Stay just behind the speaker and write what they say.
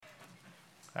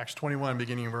Acts 21,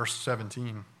 beginning in verse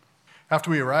 17.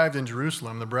 After we arrived in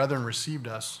Jerusalem, the brethren received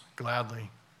us gladly.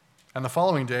 And the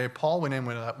following day, Paul went in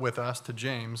with us to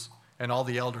James, and all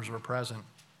the elders were present.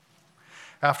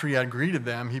 After he had greeted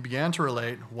them, he began to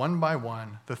relate one by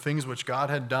one the things which God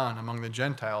had done among the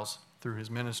Gentiles through his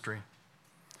ministry.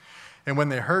 And when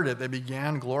they heard it, they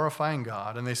began glorifying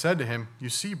God, and they said to him, "You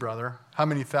see, brother, how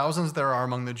many thousands there are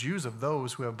among the Jews of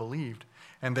those who have believed,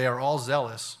 and they are all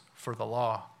zealous for the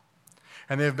law.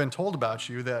 And they have been told about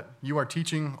you that you are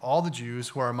teaching all the Jews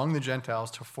who are among the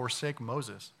Gentiles to forsake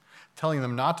Moses, telling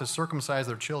them not to circumcise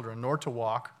their children, nor to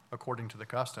walk according to the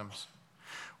customs.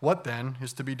 What then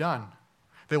is to be done?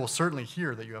 They will certainly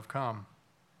hear that you have come.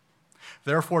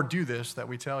 Therefore do this that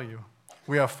we tell you.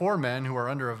 We have 4 men who are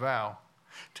under a vow.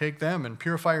 Take them and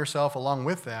purify yourself along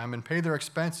with them and pay their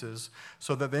expenses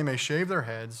so that they may shave their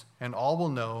heads, and all will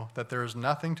know that there is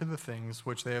nothing to the things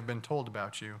which they have been told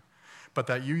about you, but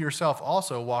that you yourself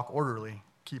also walk orderly,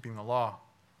 keeping the law.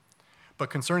 But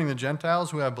concerning the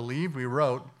Gentiles who have believed, we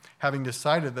wrote, having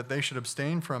decided that they should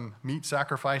abstain from meat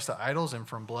sacrificed to idols and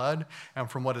from blood and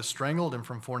from what is strangled and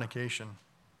from fornication."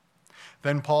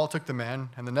 Then Paul took the men,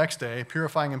 and the next day,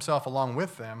 purifying himself along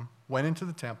with them, went into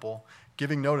the temple,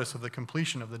 giving notice of the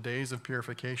completion of the days of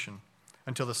purification,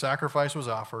 until the sacrifice was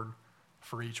offered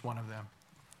for each one of them.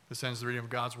 This ends the reading of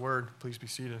God's word. Please be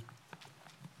seated.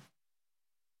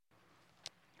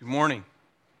 Good morning.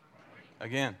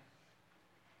 Again,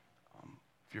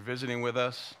 if you're visiting with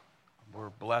us, we're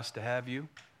blessed to have you.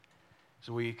 As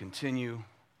we continue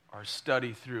our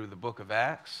study through the book of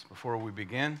Acts, before we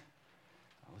begin,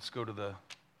 let's go to the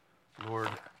Lord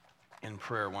in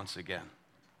prayer once again.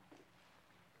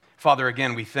 Father,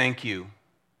 again, we thank you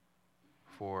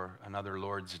for another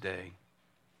Lord's Day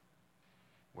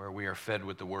where we are fed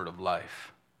with the word of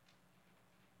life.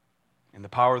 In the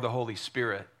power of the Holy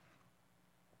Spirit,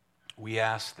 we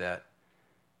ask that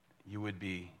you would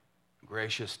be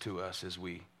gracious to us as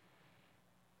we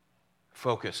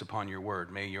focus upon your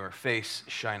word. May your face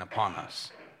shine upon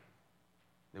us,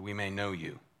 that we may know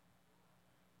you,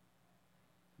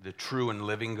 the true and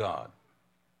living God,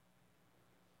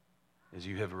 as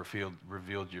you have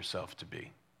revealed yourself to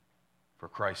be. For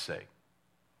Christ's sake,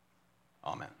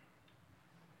 amen.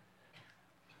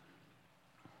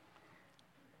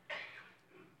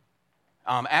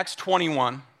 Acts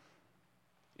 21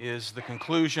 is the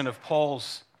conclusion of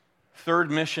Paul's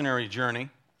third missionary journey,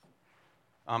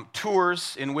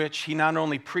 tours in which he not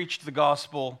only preached the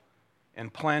gospel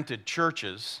and planted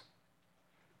churches,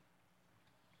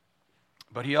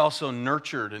 but he also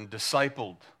nurtured and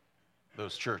discipled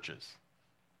those churches,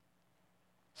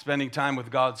 spending time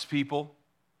with God's people,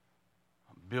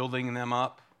 building them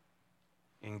up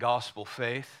in gospel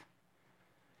faith.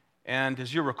 And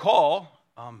as you recall,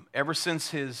 ever since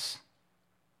his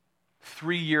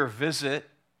 3-year visit,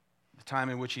 the time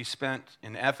in which he spent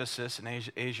in Ephesus in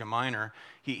Asia Minor,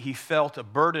 he felt a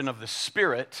burden of the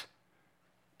Spirit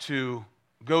to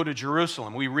go to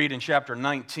Jerusalem. We read in chapter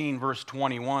 19, verse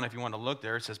 21, if you want to look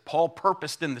there, it says, Paul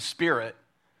purposed in the Spirit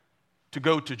to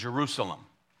go to Jerusalem.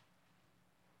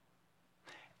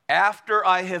 After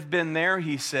I have been there,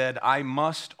 he said, I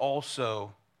must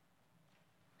also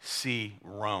see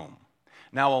Rome.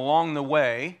 Now, along the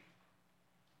way,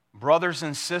 brothers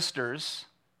and sisters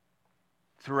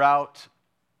throughout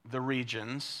the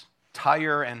regions,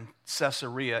 Tyre and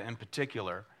Caesarea in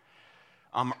particular,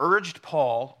 urged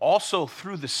Paul, also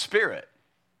through the Spirit,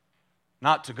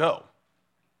 not to go,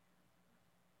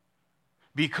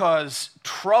 because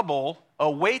trouble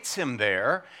awaits him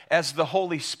there, as the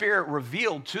Holy Spirit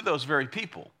revealed to those very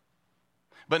people.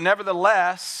 But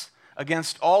nevertheless,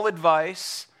 against all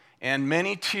advice and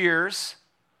many tears,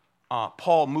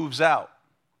 Paul moves out.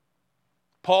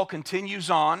 Paul continues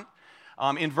on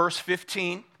in verse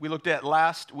 15, we looked at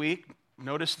last week.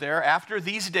 Notice there, after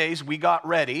these days we got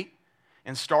ready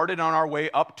and started on our way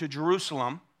up to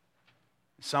Jerusalem.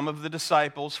 Some of the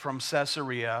disciples from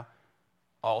Caesarea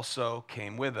also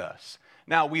came with us.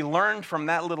 Now, we learned from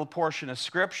that little portion of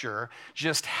Scripture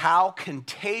just how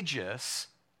contagious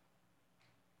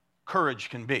courage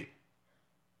can be.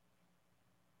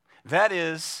 That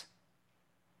is,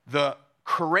 the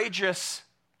courageous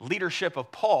leadership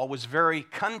of Paul was very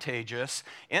contagious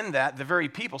in that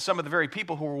some of the very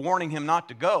people who were warning him not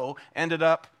to go ended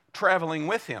up traveling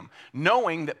with him,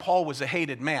 knowing that Paul was a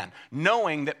hated man,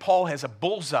 knowing that Paul has a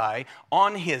bullseye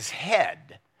on his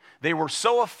head. They were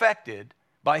so affected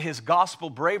by his gospel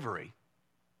bravery,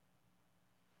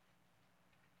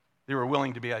 they were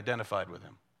willing to be identified with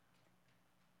him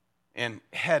and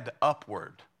head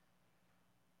upward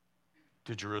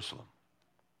to Jerusalem.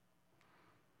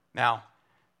 Now,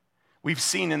 We've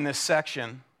seen in this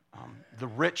section the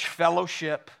rich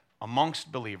fellowship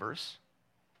amongst believers,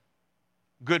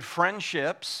 good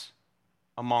friendships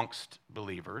amongst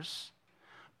believers,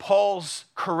 Paul's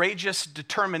courageous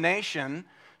determination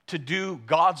to do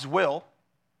God's will,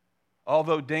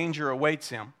 although danger awaits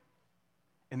him,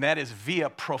 and that is via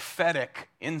prophetic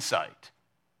insight.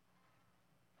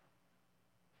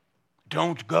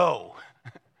 Don't go.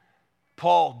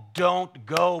 Paul, don't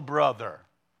go, brother.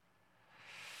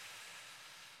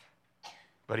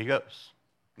 But he goes.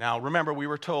 Now, remember, we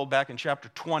were told back in chapter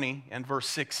 20 and verse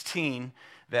 16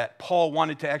 that Paul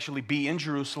wanted to actually be in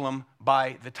Jerusalem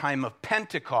by the time of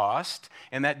Pentecost,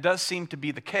 and that does seem to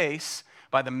be the case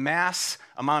by the mass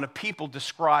amount of people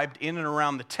described in and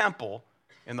around the temple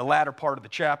in the latter part of the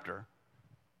chapter,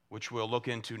 which we'll look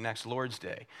into next Lord's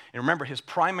Day. And remember, his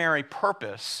primary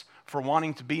purpose for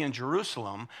wanting to be in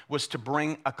Jerusalem was to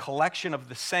bring a collection of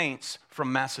the saints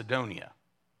from Macedonia,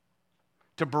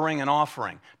 to bring an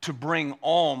offering, to bring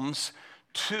alms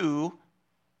to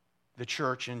the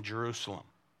church in Jerusalem.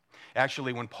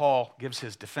 Actually, when Paul gives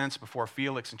his defense before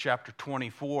Felix in chapter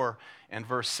 24 and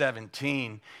verse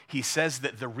 17, he says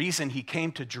that the reason he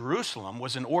came to Jerusalem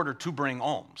was in order to bring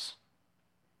alms,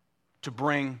 to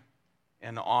bring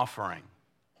an offering.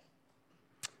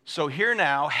 So here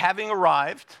now, having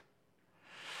arrived,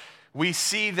 we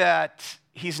see that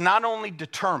he's not only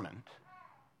determined,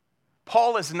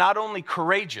 Paul is not only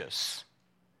courageous,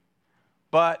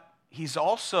 but he's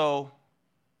also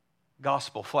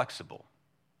gospel flexible.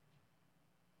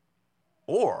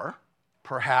 Or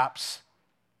perhaps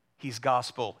he's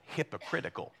gospel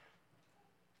hypocritical.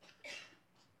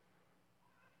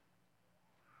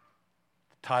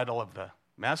 The title of the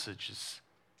message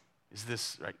is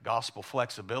this right, gospel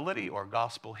flexibility or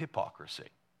gospel hypocrisy?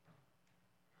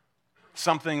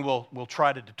 Something we'll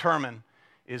try to determine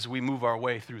as we move our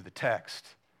way through the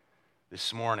text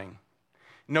this morning.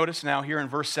 Notice now here in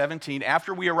verse 17,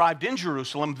 after we arrived in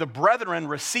Jerusalem, the brethren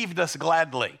received us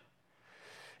gladly.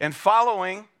 And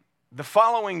the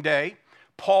following day,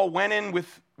 Paul went in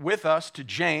with us to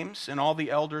James, and all the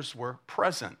elders were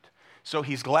present. So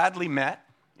he's gladly met.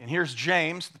 And here's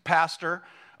James, the pastor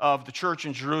of the church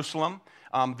in Jerusalem,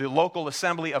 the local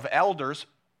assembly of elders,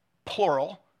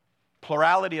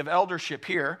 plurality of eldership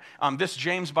here. This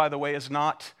James, by the way, is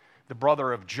not the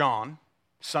brother of John,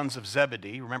 sons of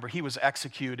Zebedee. Remember, he was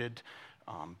executed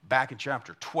back in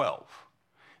chapter 12.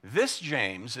 This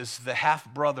James is the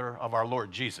half-brother of our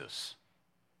Lord Jesus,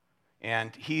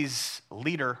 and he's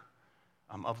leader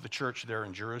of the church there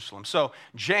in Jerusalem. So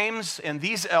James and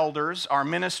these elders are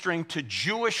ministering to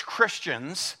Jewish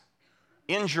Christians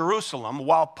in Jerusalem,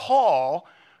 while Paul,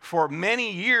 for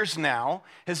many years now,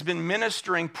 has been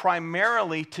ministering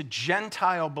primarily to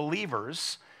Gentile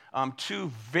believers,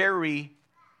 two very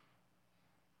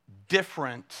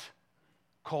different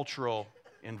cultural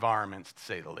environments, to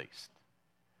say the least.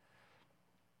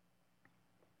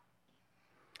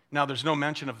 Now, there's no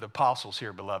mention of the apostles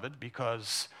here, beloved,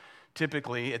 because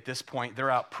typically at this point they're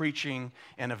out preaching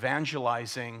and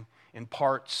evangelizing in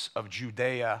parts of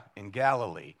Judea and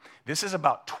Galilee. This is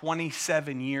about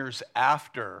 27 years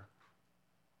after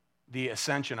the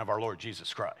ascension of our Lord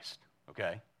Jesus Christ,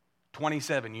 okay?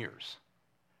 27 years.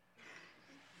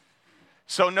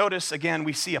 So notice, again,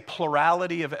 we see a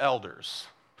plurality of elders.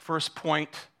 First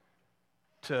point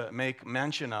to make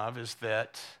mention of is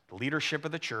that the leadership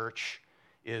of the church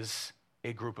is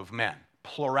a group of men.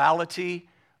 Plurality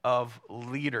of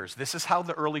leaders. This is how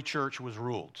the early church was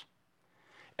ruled.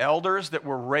 Elders that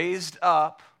were raised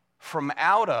up from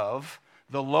out of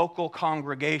the local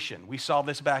congregation. We saw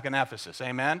this back in Ephesus,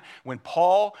 amen? When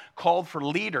Paul called for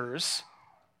leaders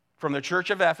from the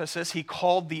church of Ephesus, he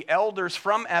called the elders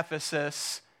from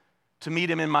Ephesus to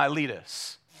meet him in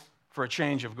Miletus for a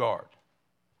change of guard,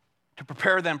 to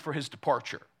prepare them for his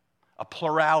departure. A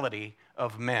plurality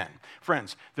of men.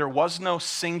 Friends, there was no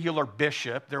singular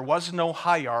bishop, there was no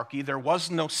hierarchy, there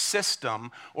was no system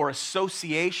or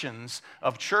associations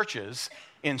of churches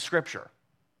in Scripture.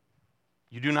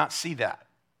 You do not see that.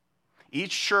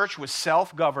 Each church was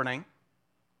self-governing,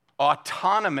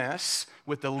 autonomous,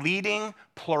 with the leading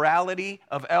plurality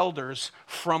of elders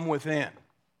from within.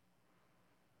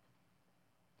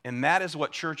 And that is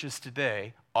what churches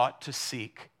today ought to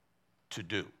seek to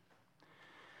do.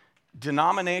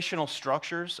 Denominational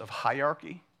structures of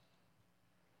hierarchy,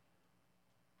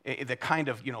 the kind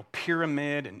of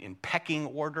pyramid and in pecking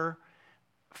order,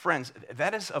 friends,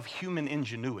 that is of human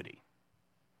ingenuity.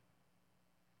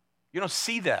 You don't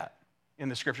see that in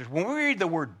the scriptures. When we read the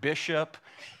word bishop,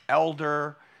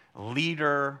 elder,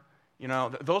 leader,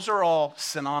 those are all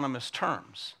synonymous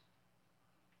terms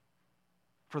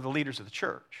for the leaders of the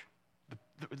church.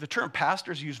 the term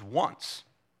pastor is used once.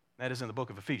 That is in the book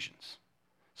of Ephesians.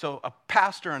 So a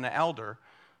pastor and an elder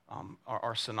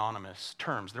are synonymous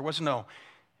terms. There was no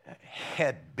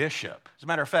head bishop. As a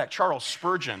matter of fact, Charles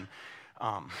Spurgeon,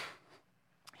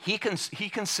 he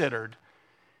considered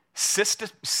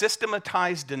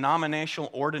systematized denominational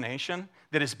ordination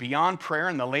that is beyond prayer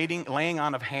and the laying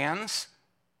on of hands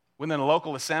within a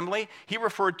local assembly. He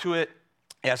referred to it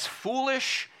as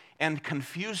foolish and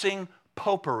confusing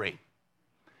popery.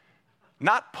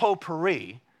 Not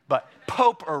potpourri, but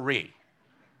popery.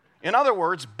 In other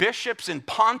words, bishops and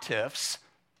pontiffs,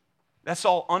 that's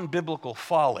all unbiblical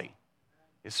folly,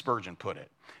 as Spurgeon put it.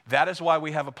 That is why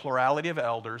we have a plurality of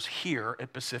elders here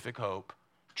at Pacific Hope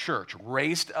Church,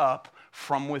 raised up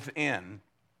from within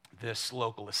this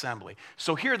local assembly.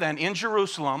 So here then, in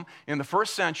Jerusalem, in the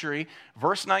first century,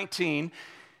 verse 19,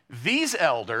 these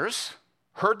elders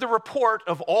heard the report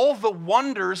of all the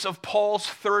wonders of Paul's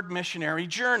third missionary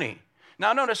journey.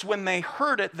 Now notice, when they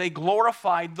heard it, they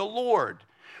glorified the Lord,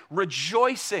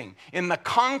 rejoicing in the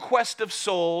conquest of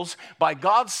souls by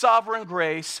God's sovereign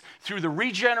grace through the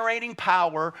regenerating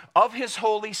power of his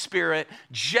Holy Spirit.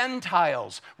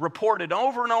 Gentiles reported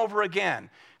over and over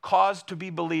again, caused to be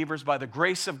believers by the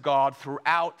grace of God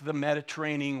throughout the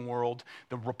Mediterranean world.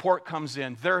 The report comes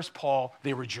in, there's Paul,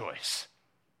 they rejoice,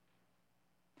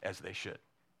 as they should.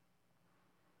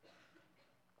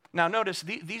 Now notice,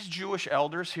 these Jewish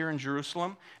elders here in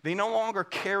Jerusalem, they no longer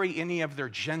carry any of their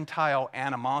Gentile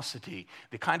animosity,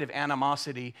 the kind of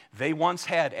animosity they once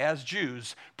had as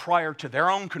Jews prior to their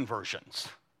own conversions.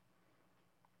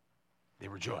 They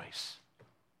rejoice.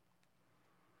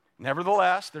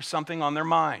 Nevertheless, there's something on their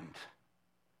mind.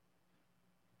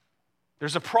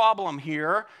 There's a problem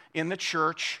here in the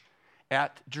church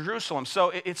at Jerusalem.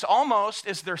 So it's almost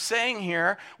as they're saying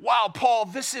here, wow, Paul,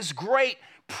 this is great.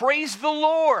 Praise the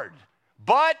Lord.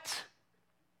 But,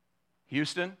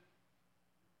 Houston,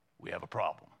 we have a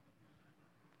problem.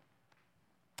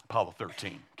 Apollo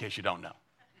 13, in case you don't know.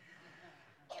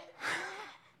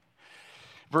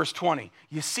 Verse 20,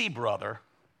 you see, brother,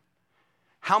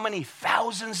 how many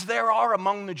thousands there are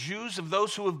among the Jews of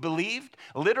those who have believed?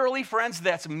 Literally, friends,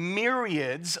 that's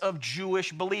myriads of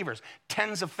Jewish believers,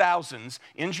 tens of thousands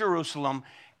in Jerusalem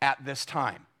at this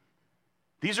time.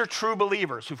 These are true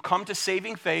believers who've come to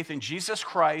saving faith in Jesus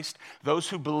Christ, those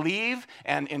who believe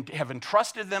and have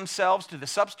entrusted themselves to the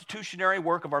substitutionary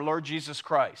work of our Lord Jesus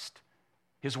Christ.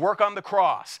 His work on the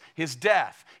cross, his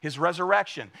death, his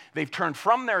resurrection. They've turned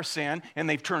from their sin and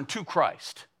they've turned to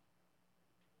Christ.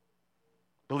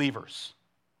 Believers.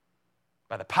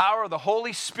 By the power of the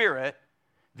Holy Spirit,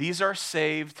 these are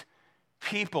saved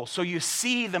people. So you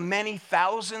see the many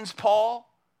thousands, Paul,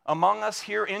 among us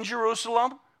here in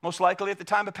Jerusalem, most likely at the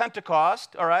time of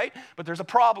Pentecost, all right? But there's a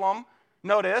problem.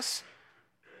 Notice,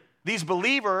 these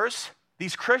believers,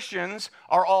 these Christians,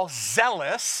 are all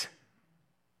zealous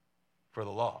for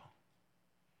the law.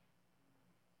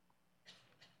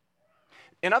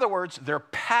 In other words, they're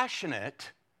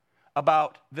passionate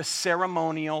about the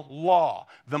ceremonial law,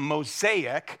 the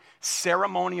Mosaic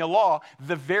ceremonial law,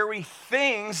 the very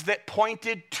things that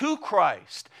pointed to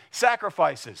Christ,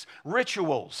 sacrifices,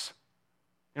 rituals.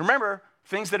 And remember,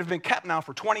 things that have been kept now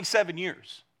for 27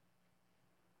 years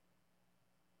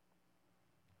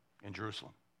in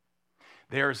Jerusalem.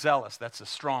 They are zealous. That's a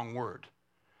strong word.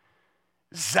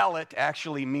 Zealot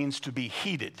actually means to be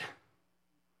heated,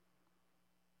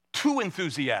 too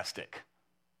enthusiastic,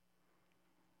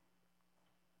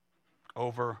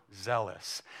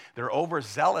 overzealous. They're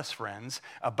overzealous, friends,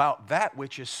 about that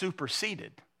which is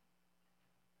superseded.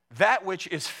 That which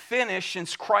is finished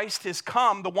since Christ has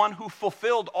come, the one who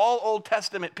fulfilled all Old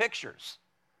Testament pictures.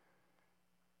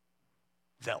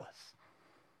 Zealous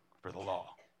for the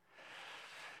law.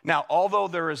 Now, although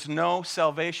there is no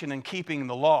salvation in keeping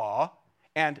the law,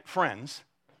 and friends,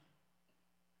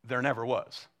 there never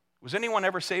was. Was anyone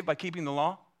ever saved by keeping the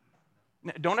law?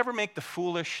 Don't ever make the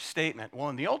foolish statement, well,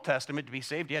 in the Old Testament, to be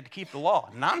saved, you had to keep the law.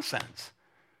 Nonsense.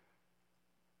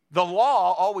 The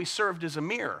law always served as a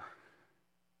mirror.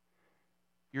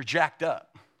 You're jacked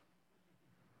up.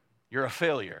 You're a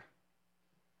failure.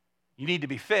 You need to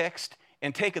be fixed,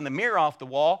 and taking the mirror off the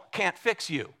wall can't fix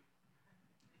you.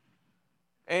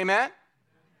 Amen?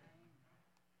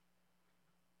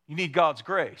 You need God's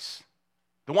grace.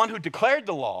 The one who declared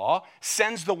the law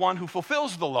sends the one who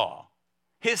fulfills the law.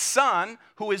 His Son,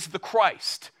 who is the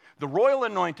Christ, the royal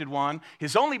anointed one,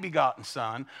 his only begotten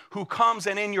Son, who comes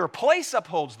and in your place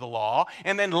upholds the law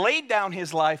and then laid down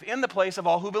his life in the place of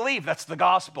all who believe. That's the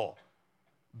gospel.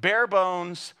 Bare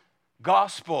bones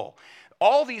gospel.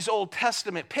 all these Old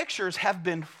Testament pictures have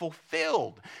been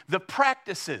fulfilled. The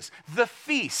practices, the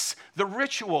feasts, the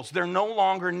rituals, they're no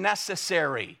longer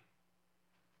necessary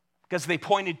because they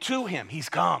pointed to him. He's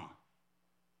come.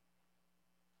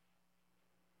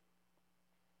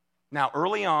 Now,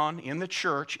 early on in the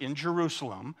church in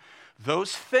Jerusalem,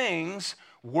 those things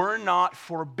were not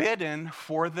forbidden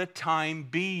for the time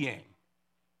being.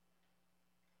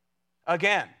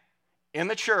 Again, in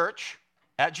the church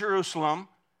at Jerusalem,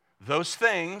 those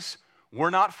things were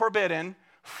not forbidden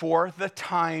for the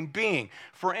time being.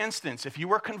 For instance, if you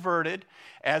were converted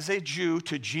as a Jew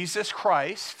to Jesus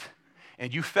Christ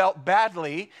and you felt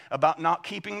badly about not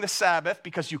keeping the Sabbath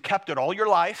because you kept it all your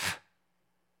life,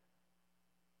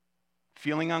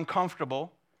 feeling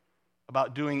uncomfortable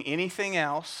about doing anything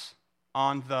else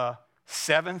on the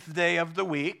seventh day of the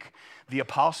week, the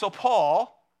Apostle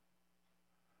Paul,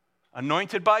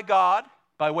 anointed by God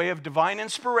by way of divine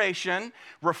inspiration,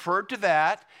 referred to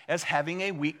that as having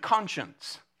a weak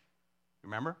conscience.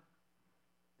 Remember?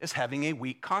 As having a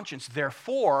weak conscience.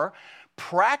 Therefore,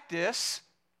 practice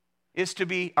is to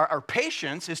be, our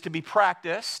patience is to be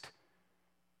practiced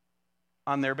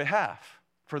on their behalf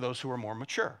for those who are more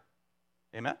mature.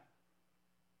 Amen?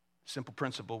 Simple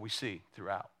principle we see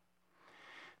throughout.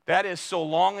 That is, so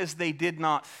long as they did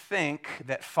not think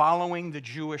that following the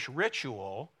Jewish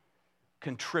ritual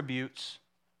contributes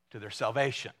to their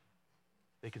salvation,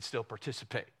 they could still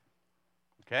participate.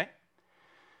 Okay?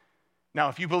 Now,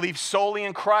 if you believe solely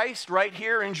in Christ right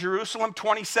here in Jerusalem,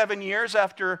 27 years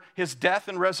after his death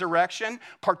and resurrection,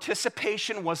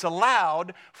 participation was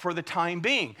allowed for the time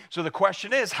being. So the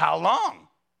question is, how long?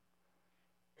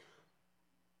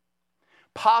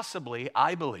 Possibly,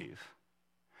 I believe,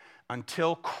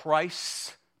 until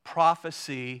Christ's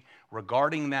prophecy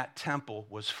regarding that temple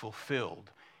was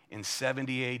fulfilled in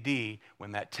 70 AD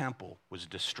when that temple was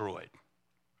destroyed,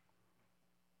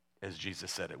 as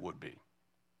Jesus said it would be.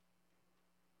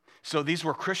 So these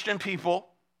were Christian people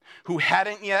who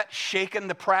hadn't yet shaken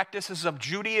the practices of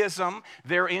Judaism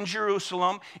there in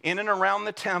Jerusalem, in and around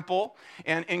the temple.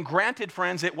 And granted,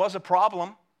 friends, it was a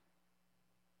problem.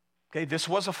 Okay, this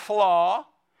was a flaw,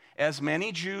 as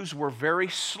many Jews were very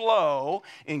slow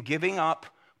in giving up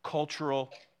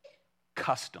cultural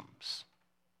customs.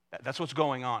 That's what's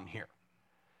going on here.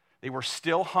 They were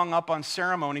still hung up on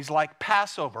ceremonies like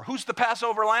Passover. Who's the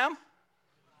Passover lamb?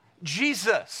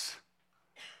 Jesus.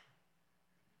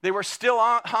 They were still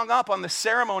hung up on the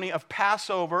ceremony of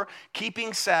Passover,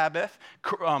 keeping Sabbath,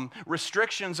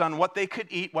 restrictions on what they could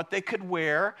eat, what they could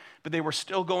wear, but they were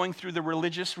still going through the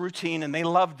religious routine, and they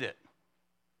loved it.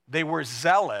 They were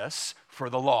zealous for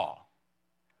the law.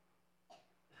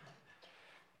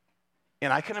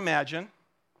 And I can imagine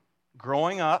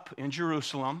growing up in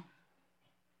Jerusalem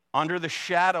under the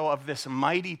shadow of this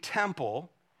mighty temple,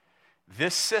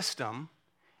 this system,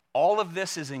 all of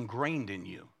this is ingrained in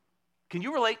you. Can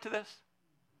you relate to this?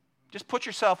 Just put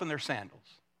yourself in their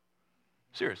sandals.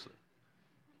 Seriously.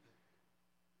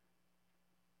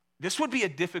 This would be a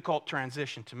difficult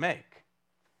transition to make,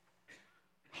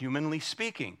 humanly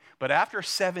speaking. But after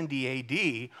 70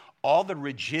 AD, all the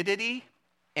rigidity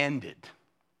ended,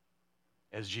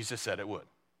 as Jesus said it would.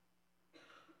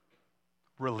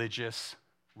 Religious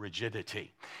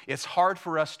rigidity. It's hard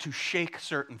for us to shake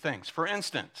certain things. For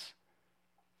instance,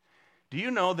 do you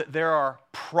know that there are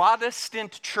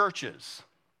Protestant churches,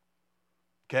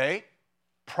 okay?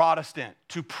 Protestant,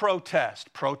 to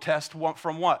protest. Protest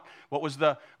from what? What was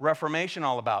the Reformation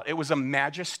all about? It was a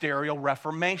magisterial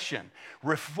reformation,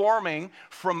 reforming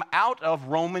from out of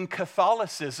Roman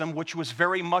Catholicism, which was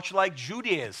very much like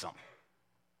Judaism.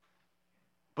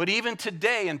 But even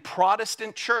today in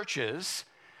Protestant churches,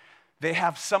 they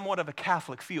have somewhat of a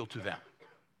Catholic feel to them.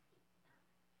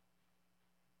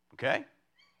 Okay?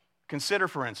 Consider,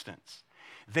 for instance,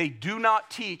 they do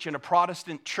not teach in a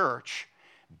Protestant church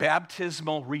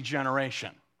baptismal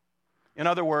regeneration. In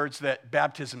other words, that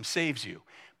baptism saves you.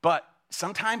 But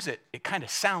sometimes it kind of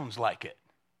sounds like it.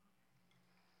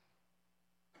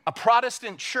 A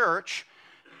Protestant church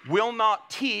will not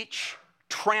teach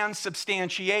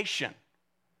transubstantiation,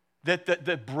 that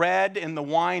the bread and the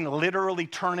wine literally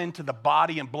turn into the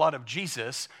body and blood of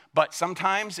Jesus, but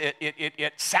sometimes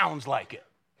it sounds like it.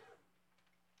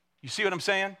 You see what I'm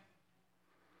saying?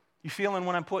 You feeling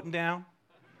what I'm putting down?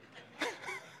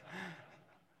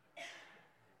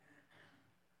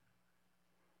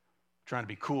 Trying to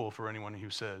be cool for anyone who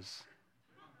says,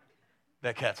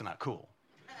 that cat's not cool.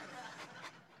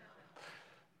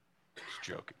 Just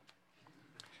joking.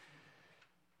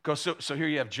 So here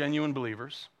you have genuine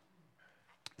believers,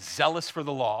 zealous for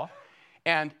the law,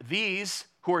 and these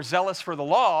who are zealous for the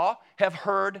law have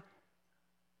heard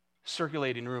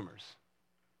circulating rumors.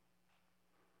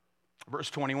 Verse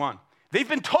 21. They've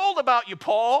been told about you,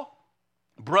 Paul,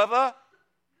 brother,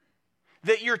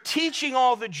 that you're teaching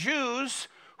all the Jews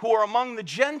who are among the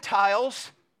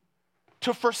Gentiles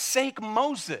to forsake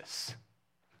Moses.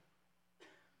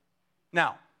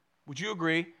 Now, would you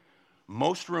agree?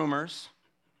 Most rumors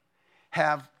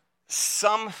have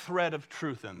some thread of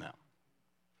truth in them.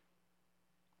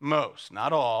 Most,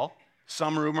 not all.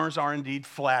 Some rumors are indeed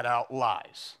flat out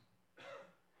lies.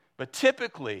 But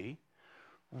typically,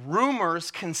 rumors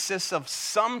consist of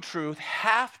some truth,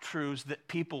 half-truths that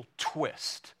people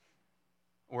twist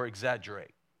or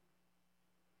exaggerate.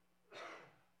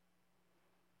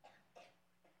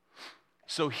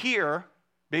 So here,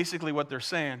 basically what they're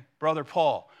saying, Brother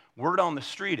Paul, word on the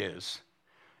street is,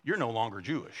 you're no longer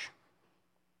Jewish.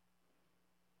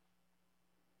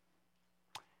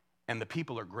 And the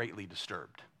people are greatly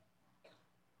disturbed.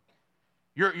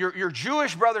 Your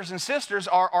Jewish brothers and sisters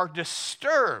are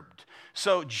disturbed.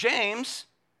 So James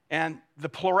and the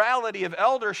plurality of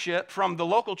eldership from the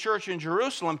local church in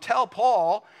Jerusalem tell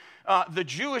Paul, the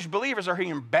Jewish believers are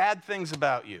hearing bad things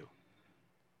about you.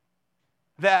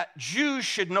 That Jews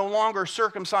should no longer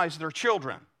circumcise their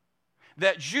children.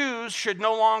 That Jews should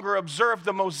no longer observe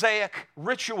the Mosaic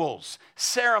rituals,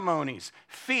 ceremonies,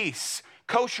 feasts,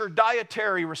 kosher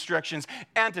dietary restrictions.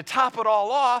 And to top it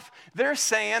all off, they're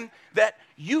saying that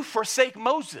you forsake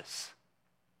Moses.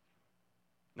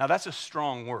 Now that's a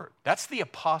strong word. That's the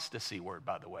apostasy word,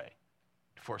 by the way,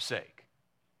 to forsake.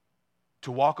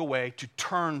 To walk away, to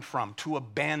turn from, to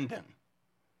abandon.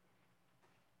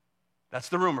 That's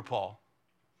the rumor, Paul.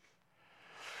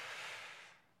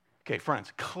 Okay,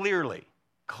 friends, clearly,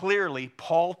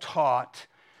 Paul taught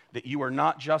that you are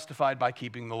not justified by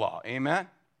keeping the law. Amen?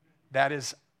 That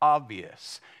is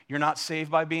obvious. You're not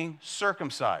saved by being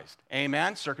circumcised.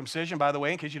 Amen? Circumcision, by the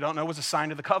way, in case you don't know, was a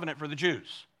sign of the covenant for the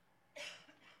Jews.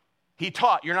 He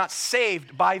taught you're not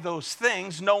saved by those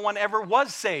things. No one ever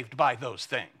was saved by those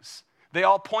things. They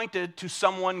all pointed to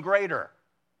someone greater.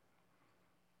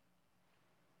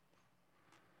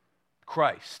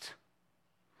 Christ.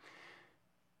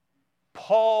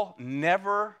 Paul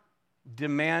never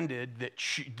demanded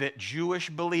that Jewish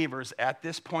believers at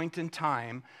this point in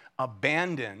time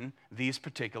abandon these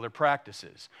particular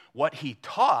practices. What he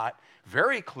taught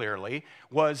very clearly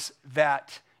was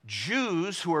that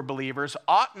Jews who are believers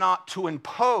ought not to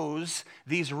impose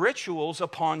these rituals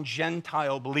upon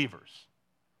Gentile believers.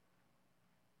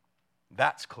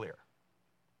 That's clear.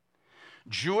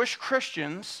 Jewish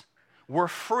Christians were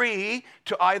free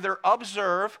to either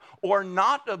observe or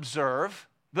not observe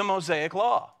the Mosaic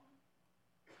law.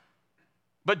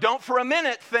 But don't for a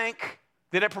minute think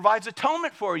that it provides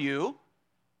atonement for you,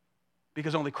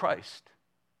 because only Christ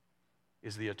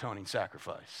is the atoning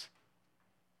sacrifice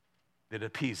that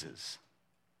appeases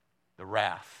the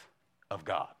wrath of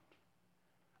God.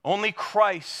 Only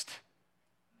Christ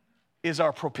is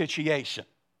our propitiation.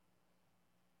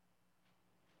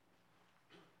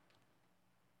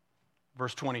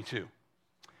 Verse 22.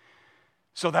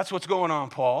 So that's what's going on,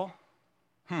 Paul.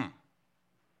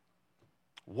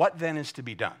 What then is to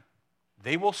be done?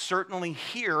 They will certainly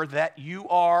hear that you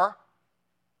are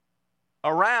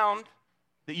around,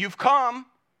 that you've come,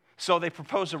 so they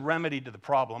propose a remedy to the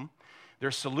problem.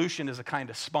 Their solution is a kind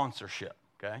of sponsorship,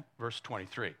 okay? Verse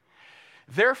 23.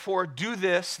 Therefore, do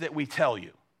this that we tell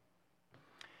you.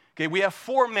 Okay, we have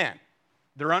 4 men.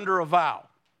 They're under a vow.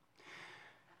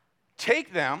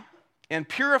 Take them and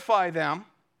purify them,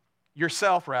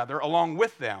 yourself rather, along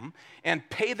with them, and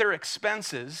pay their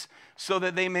expenses so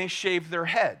that they may shave their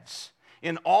heads.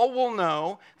 And all will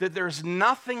know that there's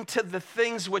nothing to the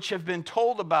things which have been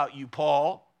told about you,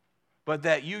 Paul, but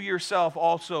that you yourself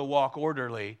also walk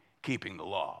orderly, keeping the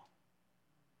law.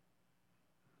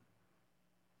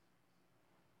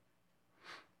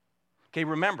 Okay,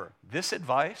 remember, this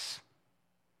advice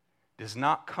does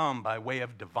not come by way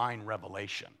of divine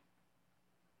revelation.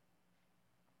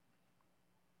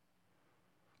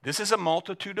 This is a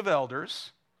multitude of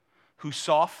elders who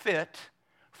saw fit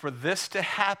for this to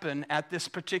happen at this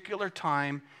particular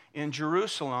time in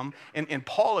Jerusalem. And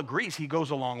Paul agrees, he goes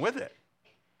along with it.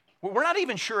 We're not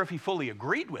even sure if he fully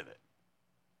agreed with it.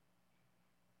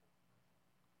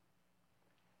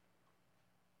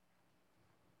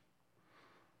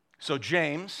 So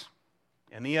James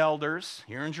and the elders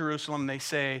here in Jerusalem, they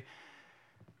say,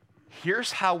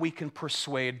 here's how we can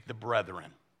persuade the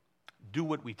brethren. Do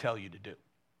what we tell you to do.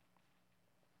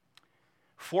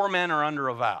 4 men are under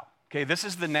a vow. Okay, this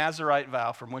is the Nazirite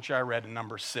vow from which I read in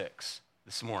Numbers 6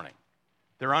 this morning.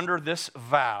 They're under this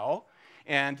vow,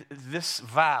 and this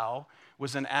vow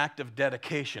was an act of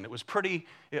dedication. It was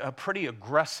a pretty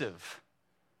aggressive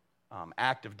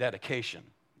act of dedication,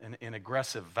 an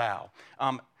aggressive vow.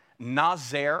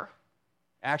 Nazer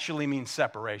actually means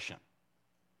separation.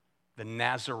 The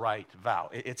Nazirite vow.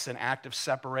 It's an act of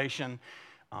separation.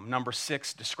 Number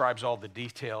 6 describes all the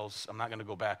details. I'm not going to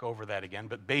go back over that again,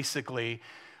 but basically,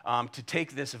 to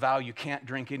take this vow, you can't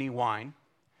drink any wine.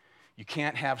 You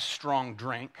can't have strong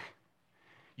drink.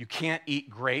 You can't eat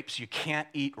grapes. You can't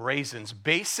eat raisins.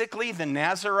 Basically, the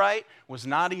Nazirite was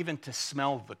not even to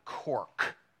smell the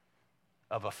cork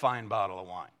of a fine bottle of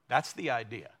wine. That's the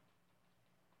idea.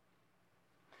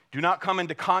 Do not come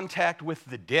into contact with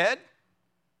the dead.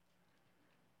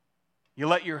 You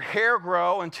let your hair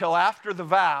grow until after the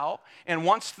vow, and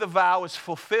once the vow is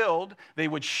fulfilled, they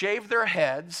would shave their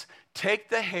heads, take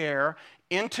the hair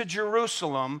into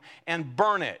Jerusalem, and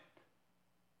burn it.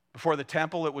 Before the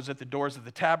temple, it was at the doors of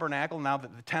the tabernacle. Now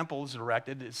that the temple is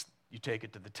erected, you take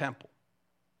it to the temple,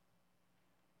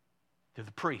 to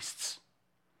the priests.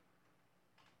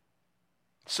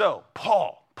 So,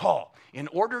 Paul, in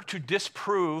order to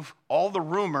disprove all the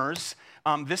rumors,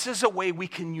 this is a way we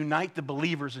can unite the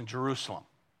believers in Jerusalem.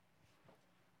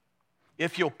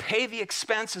 If you'll pay the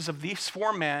expenses of these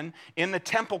 4 men in the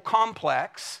temple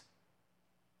complex,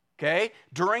 okay,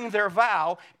 during their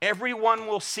vow, everyone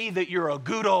will see that you're a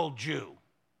good old Jew.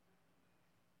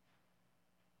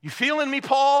 You feeling me,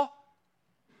 Paul?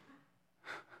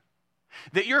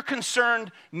 That you're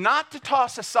concerned not to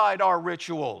toss aside our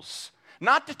rituals,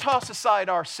 not to toss aside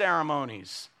our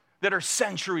ceremonies that are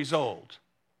centuries old.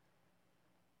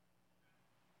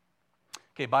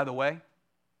 Okay, by the way,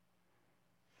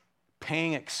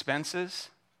 paying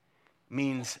expenses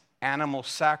means animal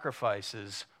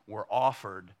sacrifices were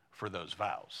offered for those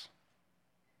vows.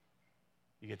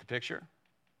 You get the picture?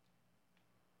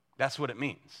 That's what it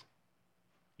means.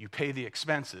 You pay the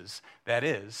expenses, that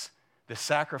is, the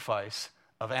sacrifice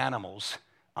of animals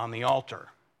on the altar.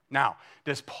 Now,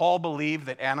 does Paul believe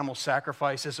that animal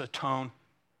sacrifices atone?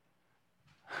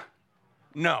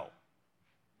 No.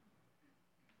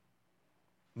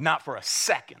 Not for a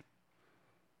second.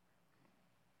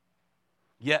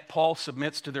 Yet Paul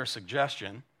submits to their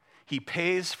suggestion. He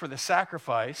pays for the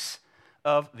sacrifice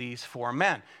of these 4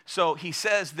 men. So he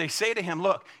says, they say to him,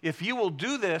 look, if you will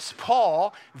do this,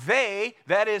 Paul, they,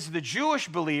 that is the Jewish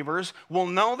believers, will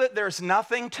know that there's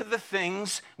nothing to the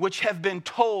things which have been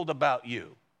told about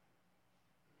you,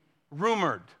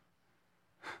 rumored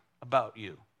about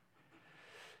you.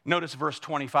 Notice verse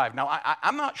 25. Now,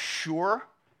 I'm not sure,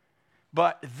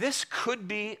 but this could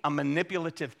be a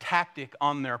manipulative tactic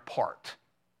on their part,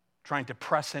 trying to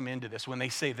press him into this when they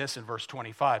say this in verse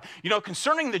 25. You know,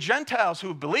 concerning the Gentiles who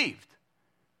have believed,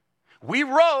 we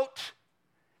wrote,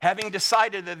 having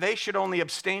decided that they should only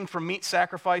abstain from meat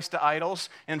sacrificed to idols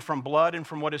and from blood and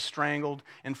from what is strangled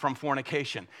and from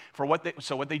fornication.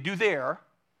 So what they do there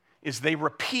is they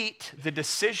repeat the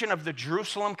decision of the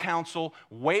Jerusalem Council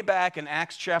way back in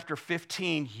Acts chapter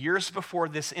 15, years before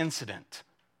this incident.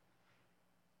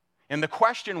 And the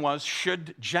question was,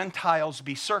 should Gentiles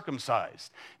be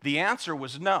circumcised? The answer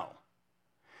was no.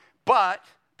 But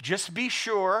just be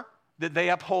sure that they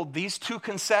uphold these 2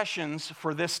 concessions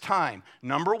for this time.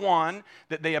 Number 1,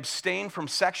 that they abstain from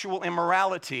sexual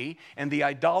immorality and the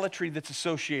idolatry that's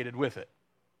associated with it.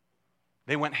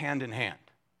 They went hand in hand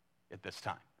at this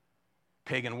time.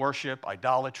 Pagan worship,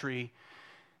 idolatry,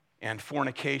 and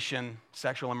fornication,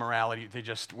 sexual immorality,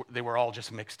 they were all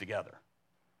just mixed together.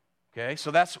 Okay,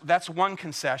 so that's one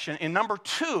concession. And number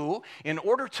 2, in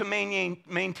order to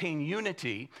maintain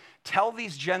unity, tell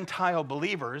these Gentile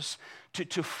believers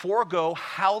to forego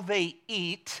how they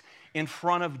eat in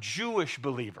front of Jewish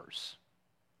believers.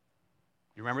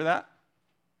 You remember that?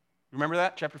 You remember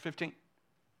that, chapter 15?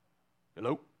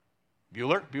 Hello?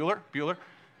 Bueller?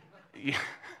 Yeah.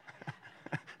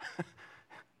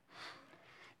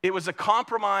 It was a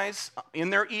compromise in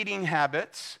their eating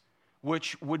habits,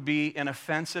 which would be an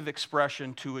offensive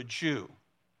expression to a Jew.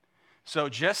 So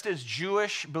just as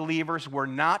Jewish believers were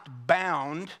not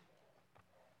bound,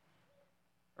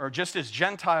 or just as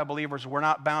Gentile believers were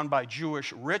not bound by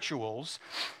Jewish rituals,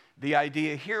 the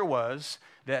idea here was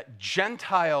that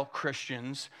Gentile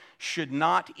Christians should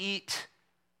not eat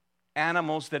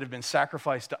animals that have been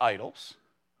sacrificed to idols.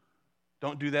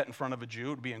 Don't do that in front of a Jew. It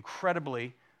would be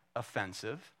incredibly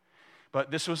offensive.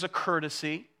 But this was a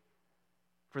courtesy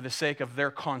for the sake of their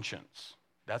conscience.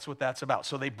 That's what that's about.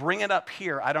 So they bring it up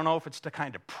here. I don't know if it's to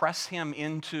kind of press him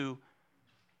into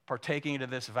partaking into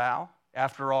this vow.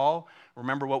 After all,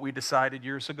 remember what we decided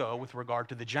years ago with regard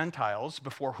to the Gentiles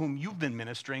before whom you've been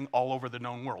ministering all over the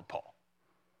known world, Paul.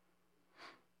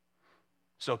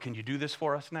 So can you do this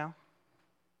for us now?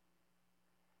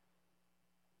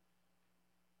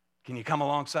 Can you come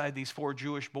alongside these 4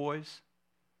 Jewish boys,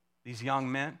 these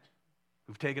young men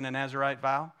who've taken a Nazirite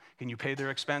vow? Can you pay their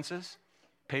expenses?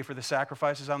 Pay for the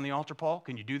sacrifices on the altar, Paul?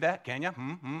 Can you do that? Can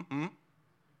you?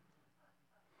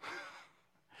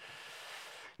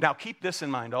 Now, keep this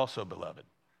in mind also, beloved.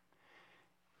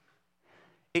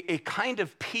 A kind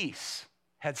of peace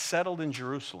had settled in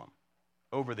Jerusalem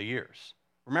over the years.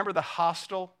 Remember the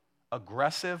hostile,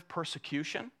 aggressive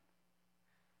persecution?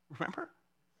 Remember?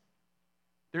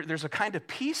 There's a kind of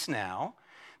peace now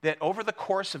that over the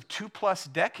course of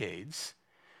 2+ decades,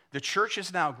 the church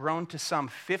has now grown to some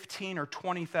 15 or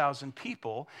 20,000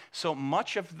 people, so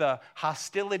much of the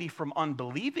hostility from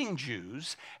unbelieving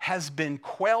Jews has been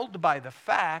quelled by the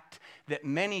fact that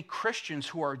many Christians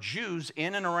who are Jews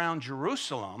in and around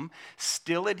Jerusalem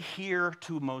still adhere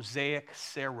to Mosaic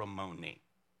ceremony.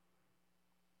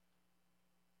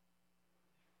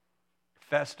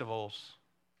 Festivals,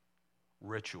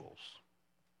 rituals.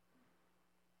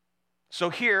 So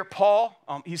here, Paul,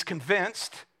 he's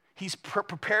convinced. He's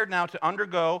prepared now to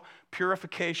undergo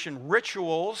purification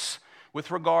rituals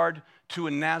with regard to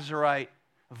a Nazirite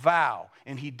vow.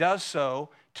 And he does so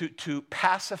to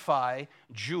pacify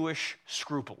Jewish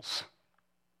scruples.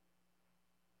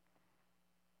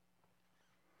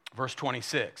 Verse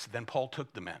 26, then Paul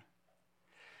took the men.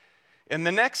 And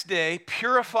the next day,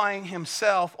 purifying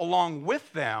himself along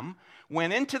with them,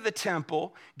 went into the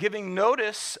temple, giving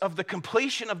notice of the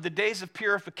completion of the days of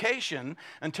purification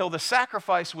until the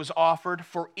sacrifice was offered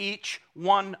for each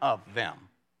one of them.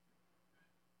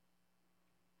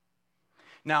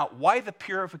 Now, why the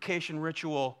purification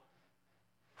ritual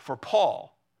for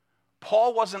Paul?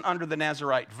 Paul wasn't under the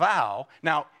Nazirite vow.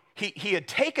 Now, he had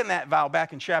taken that vow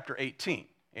back in chapter 18.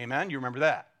 Amen? You remember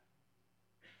that?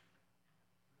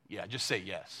 Yeah, just say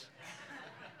yes.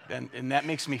 And that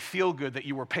makes me feel good that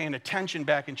you were paying attention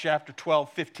back in chapter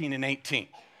 12, 15, and 18.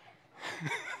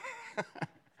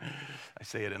 I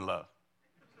say it in love.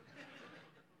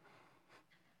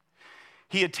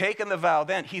 He had taken the vow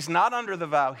then. He's not under the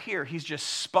vow here. He's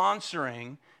just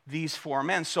sponsoring these 4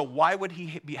 men. So why would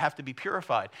he have to be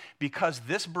purified? Because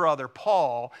this brother,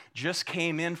 Paul, just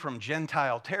came in from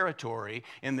Gentile territory,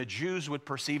 and the Jews would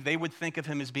perceive, they would think of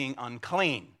him as being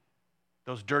unclean.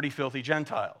 Those dirty, filthy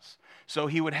Gentiles. So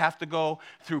he would have to go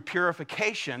through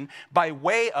purification by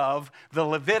way of the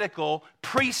Levitical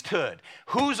priesthood.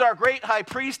 Who's our great high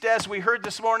priest, as we heard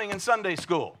this morning in Sunday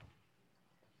school?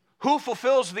 Who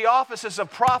fulfills the offices of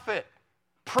prophet,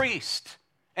 priest,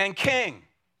 and king?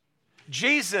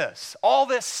 Jesus. All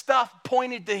this stuff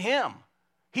pointed to him.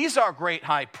 He's our great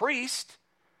high priest.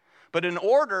 But in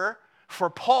order for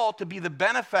Paul to be the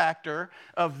benefactor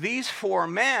of these 4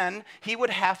 men, he would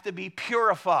have to be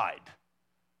purified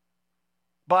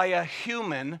by a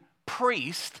human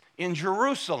priest in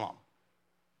Jerusalem.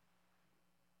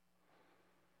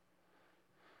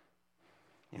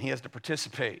 And he has to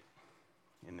participate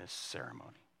in this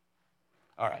ceremony.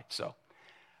 All right, so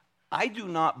I do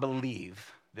not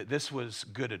believe that this was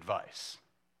good advice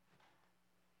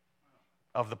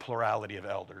of the plurality of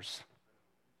elders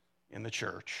in the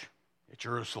church at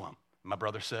Jerusalem. My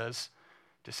brother says,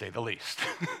 to say the least.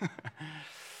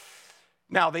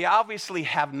 Now, they obviously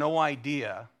have no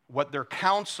idea what their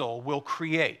council will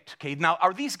create. Okay, now,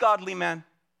 are these godly men?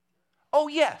 Oh,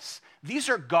 yes. These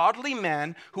are godly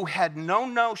men who had no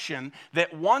notion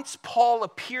that once Paul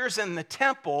appears in the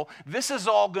temple, this is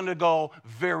all going to go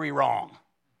very wrong.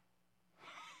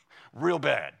 Real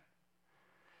bad.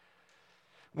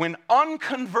 When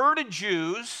unconverted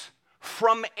Jews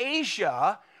from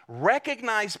Asia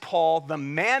recognize Paul, the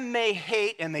man they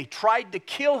hate, and they tried to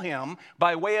kill him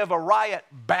by way of a riot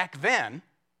back then,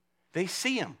 they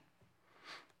see him.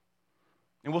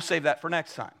 And we'll save that for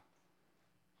next time.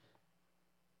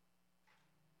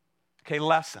 Okay,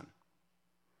 lesson.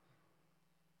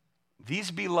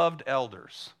 These beloved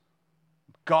elders,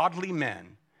 godly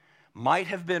men, might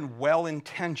have been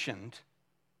well-intentioned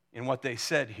in what they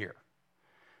said here,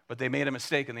 but they made a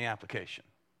mistake in the application.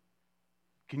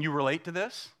 Can you relate to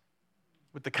this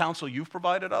with the counsel you've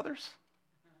provided others?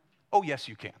 Oh, yes,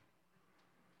 you can.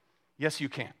 Yes, you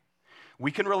can.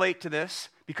 We can relate to this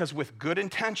because with good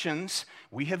intentions,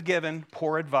 we have given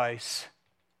poor advice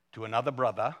to another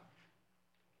brother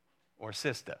or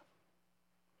sister.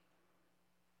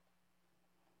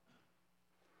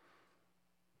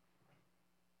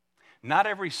 Not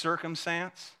every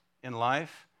circumstance in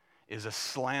life is a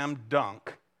slam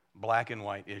dunk black and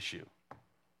white issue,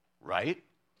 right?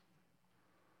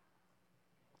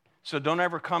 So don't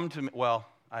ever come to me, well,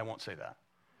 I won't say that.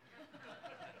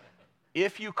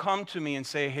 If you come to me and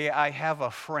say, hey, I have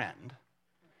a friend,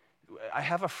 I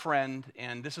have a friend,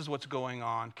 and this is what's going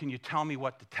on. Can you tell me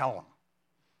what to tell him?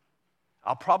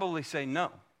 I'll probably say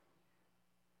no.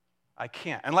 I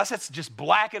can't, unless it's just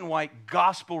black and white,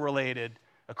 gospel-related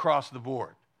across the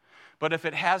board. But if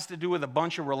it has to do with a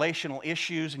bunch of relational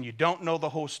issues and you don't know the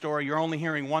whole story, you're only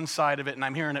hearing one side of it, and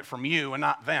I'm hearing it from you and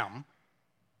not them,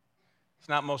 it's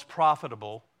not most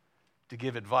profitable to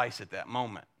give advice at that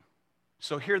moment.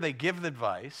 So here they give the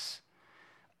advice,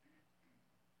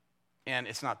 and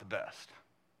it's not the best.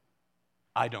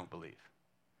 I don't believe.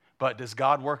 But does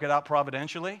God work it out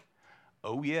providentially?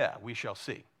 Oh yeah, we shall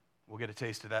see. We'll get a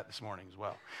taste of that this morning as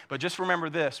well. But just remember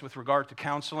this with regard to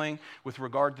counseling, with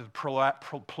regard to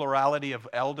the plurality of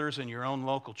elders in your own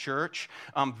local church,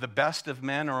 the best of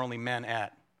men are only men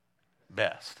at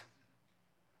best.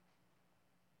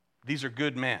 These are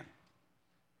good men,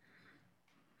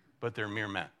 but they're mere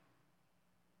men.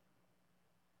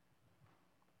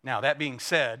 Now, that being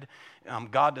said,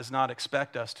 God does not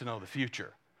expect us to know the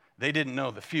future. They didn't know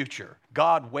the future.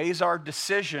 God weighs our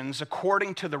decisions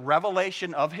according to the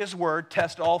revelation of His Word,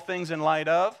 test all things in light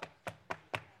of.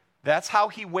 That's how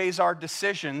He weighs our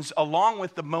decisions along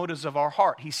with the motives of our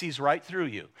heart. He sees right through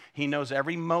you. He knows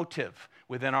every motive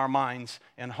within our minds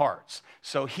and hearts.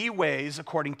 So He weighs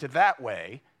according to that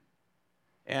way,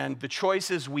 and the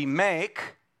choices we make,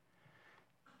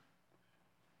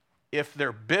 if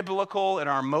they're biblical and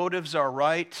our motives are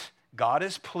right, God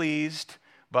is pleased,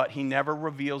 but He never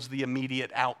reveals the immediate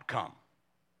outcome.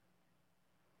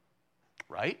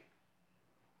 Right?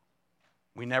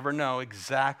 We never know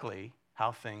exactly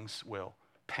how things will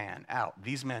pan out.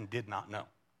 These men did not know.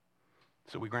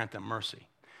 So we grant them mercy.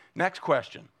 Next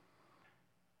question.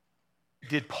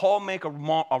 Did Paul make a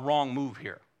wrong move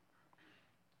here?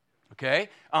 Okay?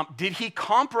 Did he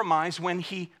compromise when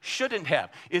he shouldn't have?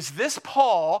 Is this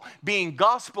Paul being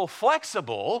gospel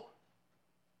flexible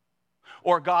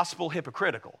or gospel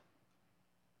hypocritical?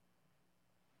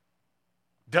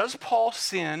 Does Paul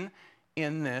sin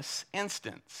in this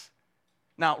instance?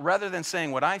 Now, rather than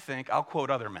saying what I think, I'll quote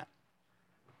other men.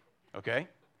 Okay?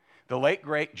 The late,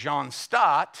 great John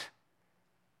Stott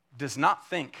does not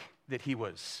think that he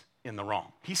was in the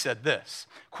wrong. He said this,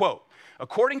 quote,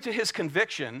 according to his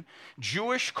conviction,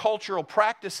 Jewish cultural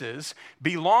practices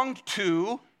belonged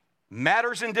to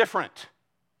matters indifferent,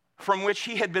 from which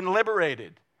he had been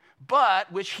liberated,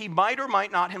 but which he might or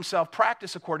might not himself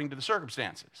practice according to the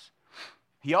circumstances.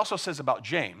 He also says about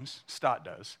James, Stott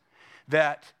does,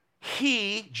 that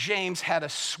he, James, had a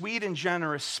sweet and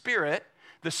generous spirit.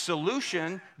 The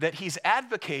solution that he's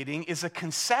advocating is a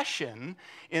concession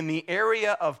in the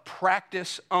area of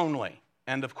practice only.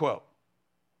 End of quote.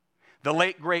 The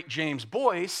late, great James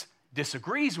Boyce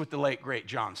disagrees with the late, great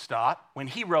John Stott when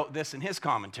he wrote this in his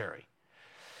commentary.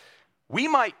 We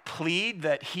might plead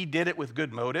that he did it with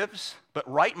good motives,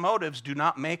 but right motives do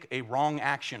not make a wrong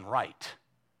action right.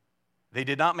 They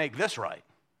did not make this right.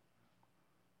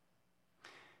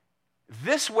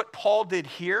 What Paul did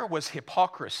here was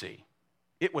hypocrisy.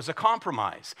 It was a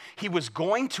compromise. He was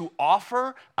going to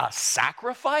offer a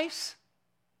sacrifice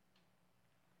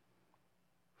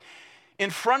in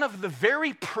front of the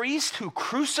very priest who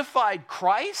crucified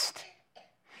Christ.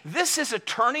 This is a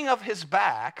turning of his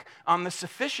back on the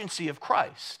sufficiency of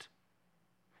Christ.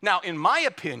 Now, in my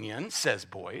opinion, says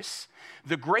Boyce,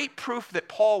 the great proof that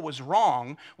Paul was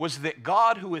wrong was that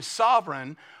God, who is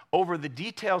sovereign over the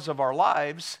details of our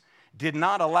lives, did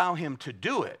not allow him to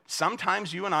do it.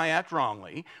 Sometimes you and I act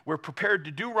wrongly. We're prepared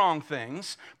to do wrong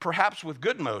things, perhaps with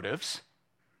good motives,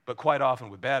 but quite often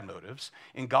with bad motives,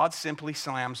 and God simply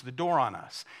slams the door on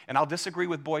us. And I'll disagree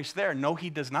with Boyce there. No, he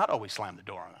does not always slam the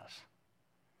door on us.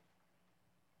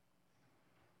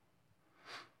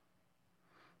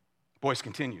 Boyce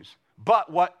continues,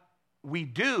 but what we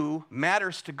do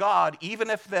matters to God,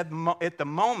 even if at the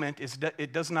moment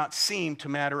it does not seem to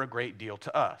matter a great deal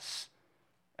to us.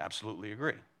 Absolutely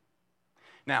agree.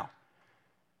 Now,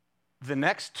 the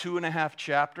next 2.5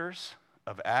 chapters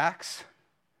of Acts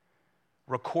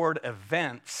record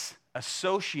events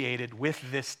associated with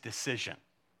this decision.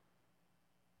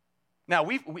 Now,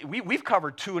 we've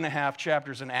covered 2.5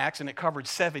 chapters in Acts, and it covered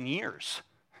 7 years.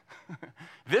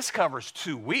 This covers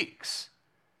 2 weeks.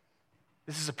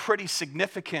 This is a pretty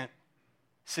significant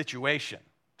situation,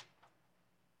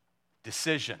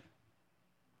 decision.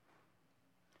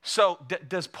 So,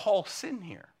 does Paul sin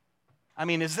here? I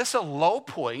mean, is this a low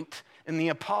point in the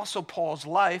Apostle Paul's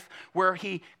life where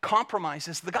he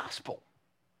compromises the gospel?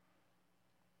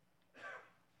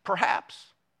 Perhaps.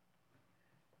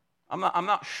 I'm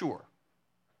not sure.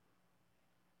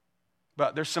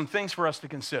 But there's some things for us to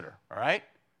consider, all right?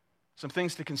 Some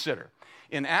things to consider.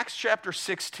 In Acts chapter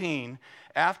 16,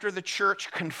 after the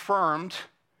church confirmed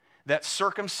that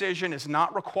circumcision is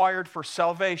not required for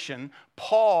salvation,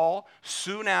 Paul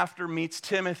soon after meets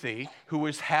Timothy, who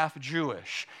is half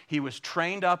Jewish. He was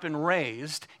trained up and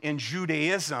raised in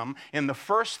Judaism, and the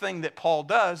first thing that Paul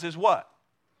does is what?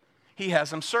 He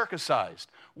has him circumcised.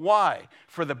 Why?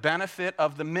 For the benefit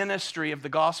of the ministry of the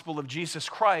gospel of Jesus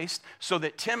Christ, so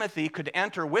that Timothy could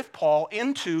enter with Paul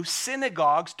into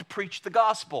synagogues to preach the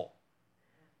gospel,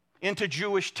 into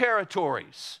Jewish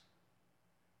territories.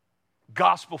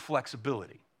 Gospel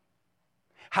flexibility.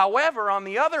 However, on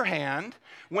the other hand,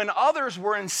 when others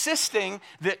were insisting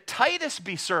that Titus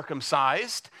be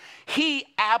circumcised, he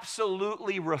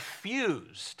absolutely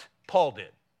refused, Paul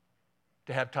did,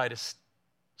 to have Titus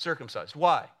circumcised.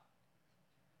 Why?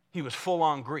 He was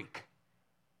full-on Greek.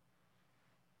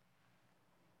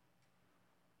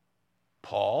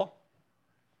 Paul,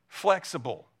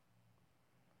 flexible.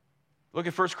 Look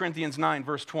at 1 Corinthians 9,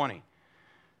 verse 20.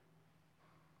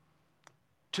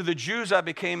 To the Jews I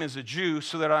became as a Jew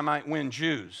so that I might win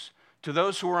Jews. To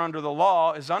those who are under the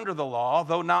law is under the law,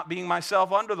 though not being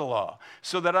myself under the law,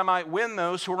 so that I might win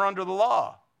those who are under the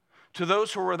law. To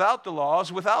those who are without the law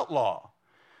is without law,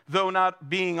 though not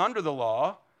being under the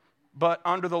law, but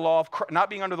under the law of not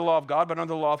being under the law of God, but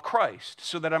under the law of Christ,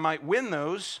 so that I might win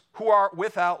those who are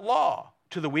without law.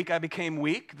 To the weak I became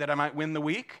weak, that I might win the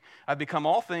weak. I become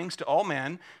all things to all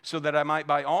men, so that I might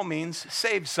by all means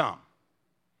save some.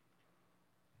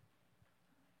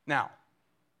 Now,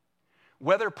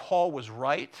 whether Paul was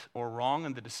right or wrong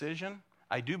in the decision,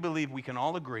 I do believe we can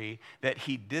all agree that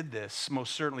he did this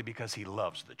most certainly because he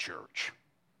loves the church.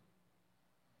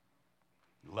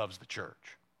 He loves the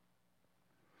church.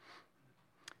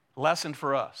 Lesson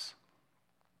for us.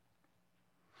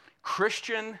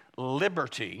 Christian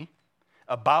liberty,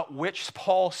 about which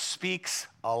Paul speaks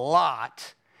a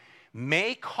lot,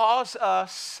 may cause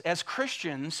us as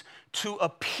Christians to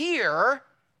appear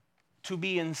to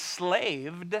be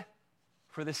enslaved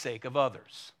for the sake of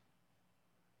others.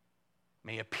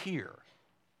 May appear.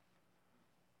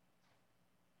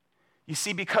 You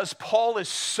see, because Paul is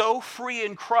so free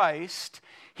in Christ,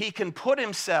 he can put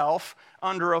himself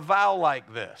under a vow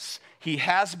like this. He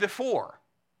has before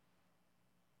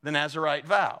the Nazirite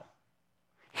vow.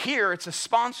 Here, it's a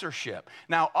sponsorship.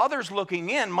 Now, others looking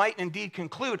in might indeed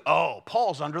conclude, oh,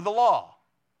 Paul's under the law.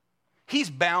 He's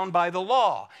bound by the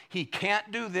law. He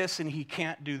can't do this and he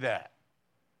can't do that.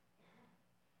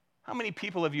 How many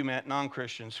people have you met,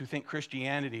 non-Christians, who think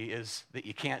Christianity is that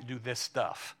you can't do this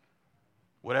stuff,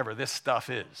 whatever this stuff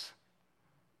is?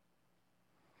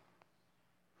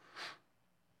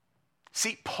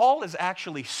 See, Paul is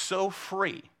actually so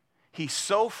free. He's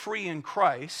so free in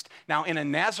Christ. Now, in a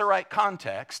Nazirite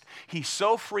context, he's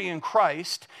so free in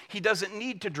Christ, he doesn't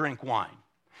need to drink wine.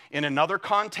 In another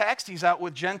context, he's out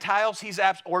with Gentiles,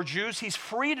 or Jews, he's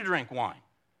free to drink wine.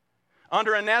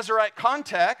 Under a Nazirite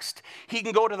context, he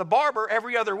can go to the barber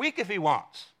every other week if he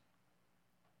wants.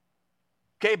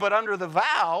 Okay, but under the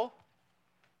vow,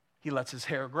 he lets his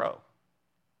hair grow.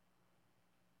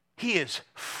 He is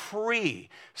free.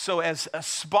 So as a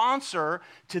sponsor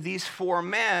to these four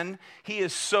men, he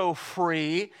is so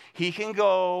free, he can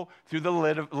go through the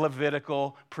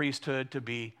Levitical priesthood to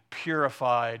be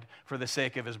purified for the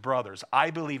sake of his brothers.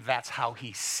 I believe that's how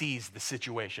he sees the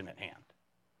situation at hand.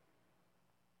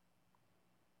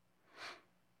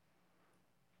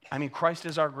 I mean, Christ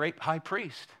is our great high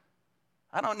priest.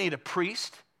 I don't need a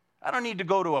priest. I don't need to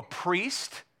go to a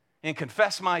priest and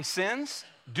confess my sins.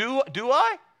 Do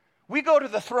I? We go to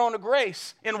the throne of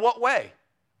grace in what way?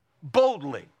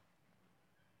 Boldly.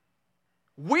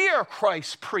 We are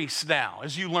Christ's priests now,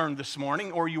 as you learned this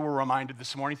morning, or you were reminded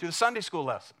this morning through the Sunday school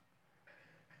lesson.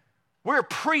 We're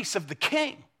priests of the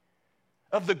King,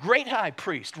 of the great high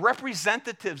priest,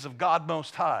 representatives of God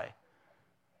Most High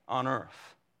on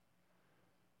earth.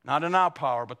 Not in our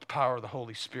power, but the power of the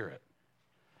Holy Spirit.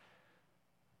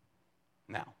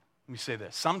 Now, let me say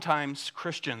this. Sometimes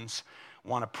Christians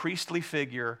want a priestly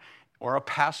figure or a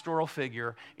pastoral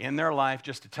figure in their life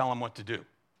just to tell them what to do.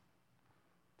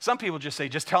 Some people just say,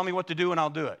 just tell me what to do and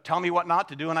I'll do it. Tell me what not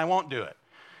to do and I won't do it.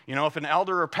 You know, if an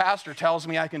elder or pastor tells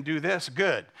me I can do this,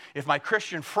 good. If my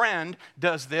Christian friend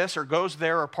does this or goes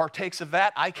there or partakes of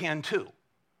that, I can too.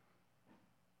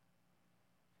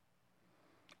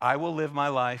 I will live my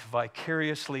life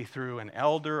vicariously through an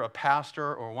elder, a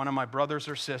pastor, or one of my brothers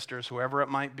or sisters, whoever it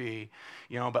might be.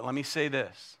 You know, but let me say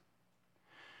this.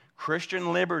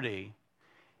 Christian liberty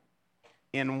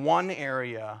in one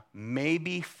area may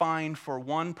be fine for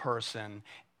one person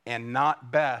and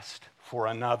not best for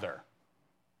another.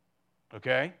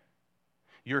 Okay?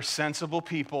 You're sensible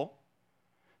people.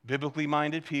 biblically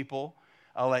minded people.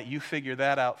 I'll let you figure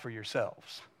that out for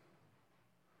yourselves.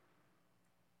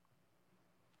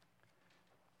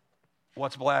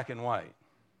 What's black and white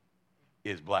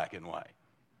is black and white.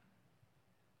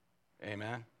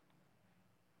 Amen?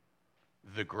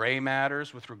 The gray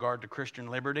matters with regard to Christian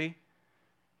liberty,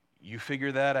 you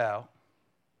figure that out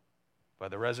by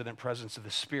the resident presence of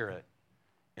the Spirit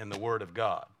in the Word of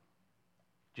God.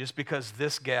 Just because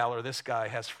this gal or this guy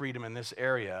has freedom in this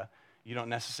area, you don't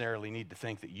necessarily need to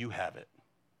think that you have it.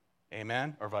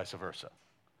 Amen? Or vice versa.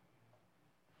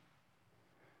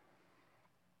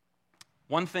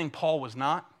 One thing Paul was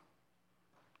not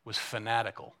was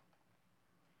fanatical.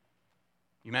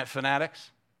 You met fanatics?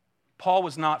 Paul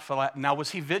was not fanatical. Now, was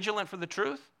he vigilant for the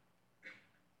truth?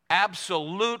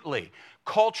 Absolutely.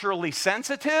 Culturally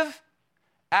sensitive?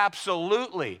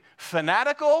 Absolutely.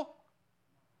 Fanatical?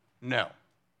 No.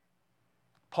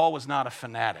 Paul was not a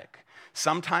fanatic.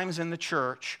 Sometimes in the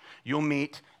church, you'll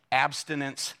meet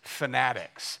abstinence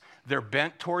fanatics. They're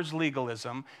bent towards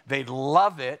legalism. They'd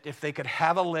love it if they could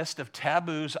have a list of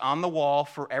taboos on the wall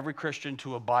for every Christian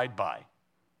to abide by.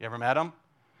 You ever met them?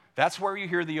 That's where you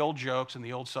hear the old jokes in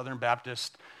the old Southern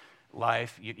Baptist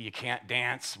life. You can't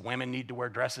dance. Women need to wear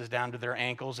dresses down to their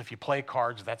ankles. If you play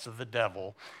cards, that's of the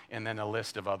devil. And then a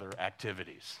list of other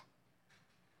activities.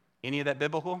 Any of that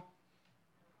biblical?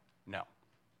 No.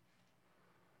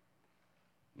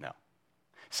 No.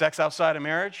 Sex outside of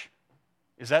marriage?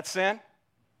 Is that sin?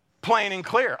 Plain and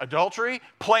clear. Adultery?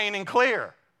 Plain and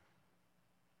clear.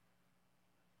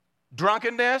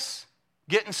 Drunkenness?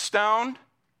 Getting stoned?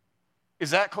 Is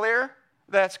that clear?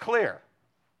 That's clear.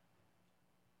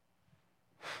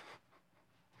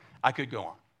 I could go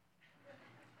on.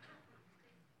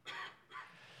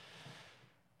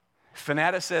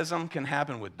 Fanaticism can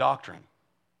happen with doctrine.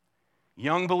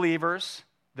 Young believers,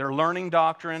 they're learning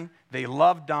doctrine, they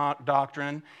love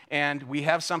doctrine, and we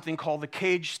have something called the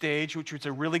cage stage, which is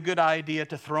a really good idea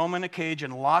to throw them in a cage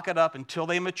and lock it up until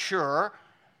they mature.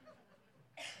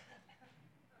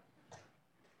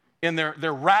 And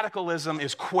their radicalism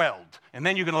is quelled, and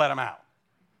then you can let them out.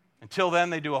 Until then,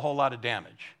 they do a whole lot of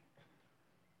damage.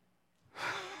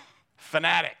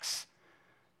 Fanatics,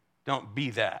 don't be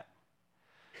that.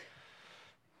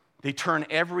 They turn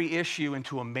every issue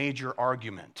into a major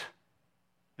argument.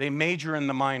 They major in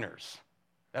the minors.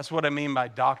 That's what I mean by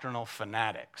doctrinal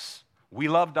fanatics. We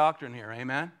love doctrine here,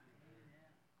 amen?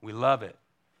 We love it.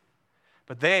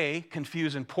 But they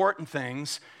confuse important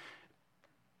things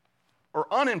or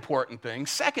unimportant things,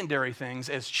 secondary things,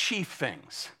 as chief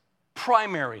things,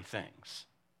 primary things.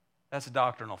 That's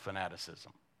doctrinal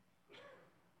fanaticism.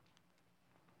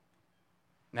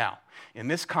 Now, in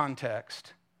this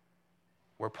context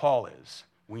where Paul is,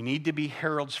 we need to be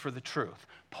heralds for the truth.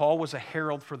 Paul was a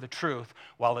herald for the truth,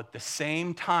 while at the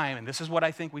same time, and this is what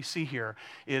I think we see here,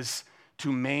 is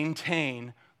to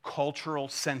maintain cultural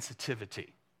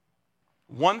sensitivity.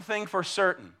 One thing for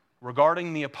certain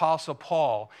regarding the Apostle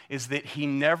Paul is that he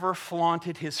never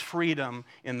flaunted his freedom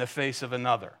in the face of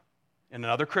another. In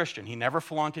another Christian, he never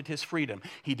flaunted his freedom.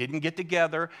 He didn't get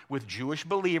together with Jewish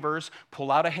believers,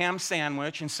 pull out a ham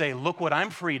sandwich, and say, "Look what I'm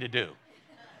free to do."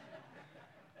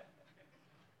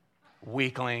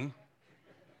 Weakling.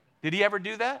 Did he ever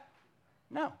do that?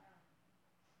 No.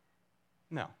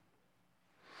 No.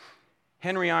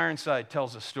 Henry Ironside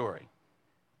tells a story.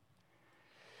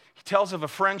 He tells of a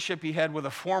friendship he had with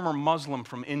a former Muslim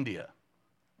from India.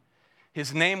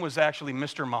 His name was actually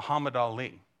Mr. Muhammad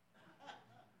Ali.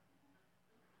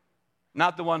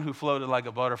 Not the one who floated like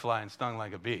a butterfly and stung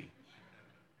like a bee,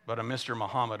 but a Mr.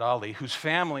 Muhammad Ali, whose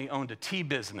family owned a tea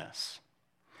business.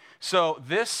 So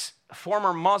this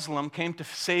former Muslim came to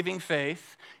saving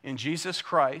faith in Jesus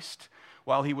Christ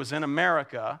while he was in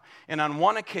America. And on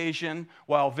one occasion,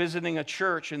 while visiting a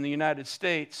church in the United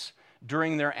States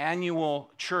during their annual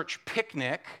church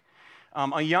picnic,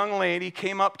 a young lady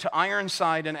came up to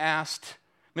Ironside and asked,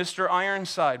 "Mr.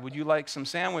 Ironside, would you like some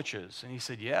sandwiches?" And he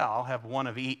said, "Yeah, I'll have one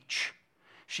of each."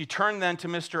 She turned then to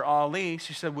Mr. Ali.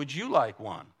 She said, "Would you like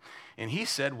one?" And he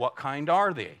said, "What kind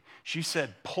are they?" She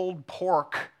said, "Pulled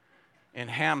pork and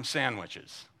ham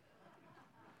sandwiches."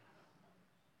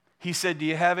 He said, "Do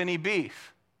you have any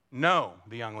beef?" "No,"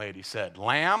 the young lady said.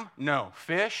 "Lamb?" "No."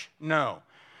 "Fish?" "No."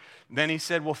 Then he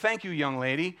said, "Well, thank you, young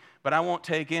lady, but I won't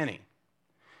take any."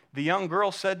 The young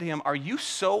girl said to him, "Are you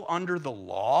so under the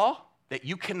law that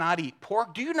you cannot eat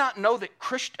pork? Do you not know that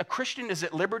a Christian is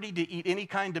at liberty to eat any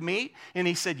kind of meat?" And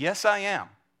he said, "Yes, I am.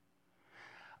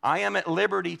 I am at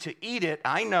liberty to eat it,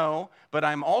 I know, but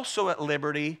I'm also at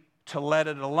liberty to let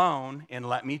it alone, and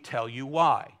let me tell you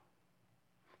why."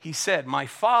 He said, "My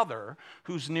father,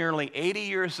 who's nearly 80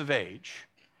 years of age,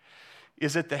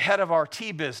 is at the head of our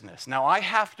tea business. Now, I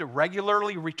have to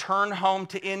regularly return home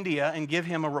to India and give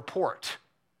him a report.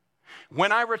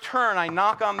 When I return, I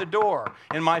knock on the door,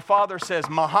 and my father says,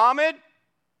 Muhammad,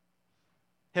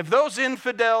 have those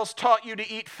infidels taught you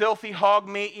to eat filthy hog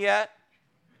meat yet?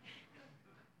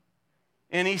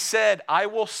 And he said, I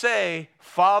will say,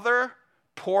 Father,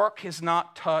 pork has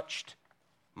not touched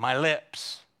my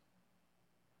lips.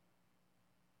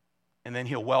 And then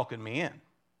he'll welcome me in.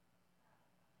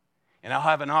 And I'll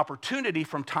have an opportunity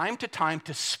from time to time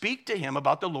to speak to him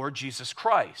about the Lord Jesus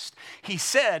Christ. He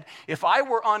said, if I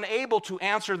were unable to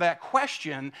answer that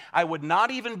question, I would not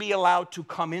even be allowed to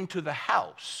come into the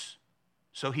house.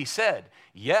 So he said,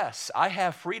 yes, I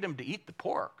have freedom to eat the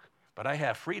pork, but I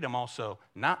have freedom also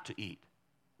not to eat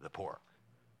the pork.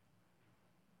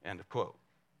 End of quote.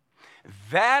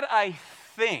 That, I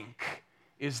think,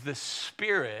 is the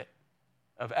spirit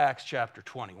of Acts chapter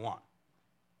 21.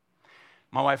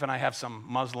 My wife and I have some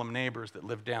Muslim neighbors that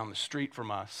live down the street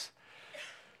from us.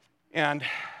 And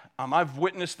I've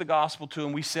witnessed the gospel to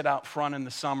him. We sit out front in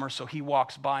the summer, so he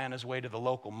walks by on his way to the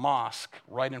local mosque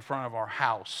right in front of our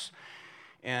house.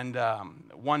 And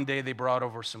one day they brought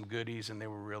over some goodies, and they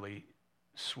were really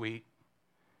sweet,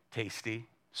 tasty.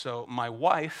 So my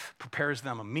wife prepares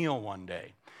them a meal one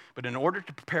day. But in order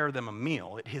to prepare them a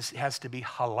meal, it has to be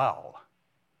halal.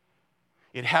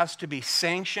 It has to be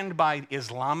sanctioned by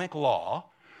Islamic law,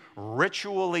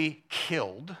 ritually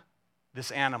killed,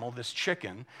 this animal, this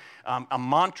chicken. A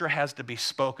mantra has to be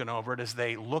spoken over it as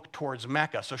they look towards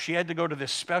Mecca. So she had to go to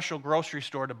this special grocery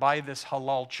store to buy this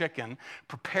halal chicken,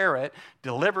 prepare it,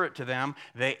 deliver it to them.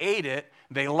 They ate it.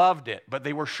 They loved it. But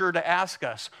they were sure to ask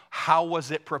us, how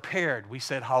was it prepared? We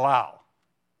said halal.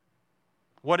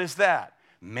 What is that?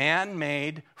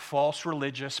 Man-made false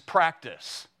religious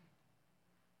practice.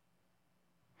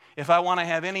 If I want to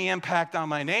have any impact on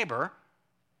my neighbor,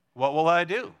 what will I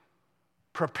do?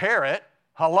 Prepare it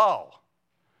halal.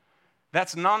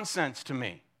 That's nonsense to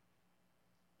me.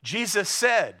 Jesus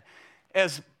said,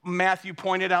 as Matthew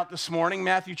pointed out this morning,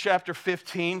 Matthew chapter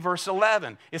 15, verse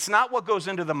 11, it's not what goes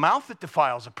into the mouth that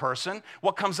defiles a person.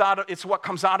 It's what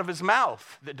comes out of his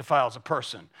mouth that defiles a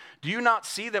person. Do you not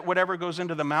see that whatever goes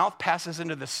into the mouth passes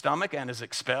into the stomach and is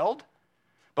expelled?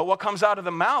 But what comes out of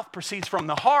the mouth proceeds from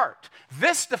the heart.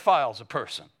 This defiles a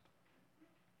person.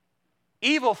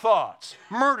 Evil thoughts,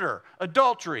 murder,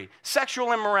 adultery,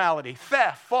 sexual immorality,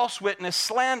 theft, false witness,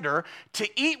 slander, to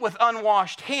eat with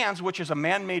unwashed hands, which is a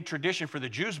man-made tradition for the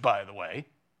Jews, by the way.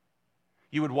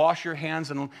 You would wash your hands,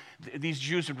 and these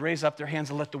Jews would raise up their hands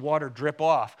and let the water drip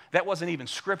off. That wasn't even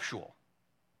scriptural.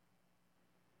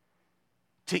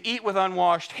 To eat with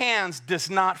unwashed hands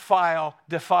does not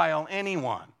defile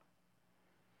anyone.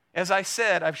 As I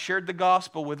said, I've shared the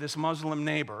gospel with this Muslim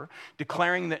neighbor,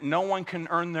 declaring that no one can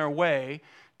earn their way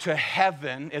to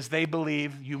heaven as they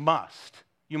believe you must.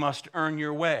 You must earn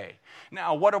your way.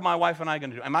 Now, what are my wife and I going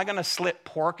to do? Am I going to slip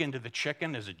pork into the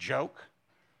chicken as a joke?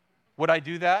 Would I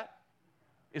do that?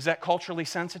 Is that culturally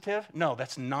sensitive? No,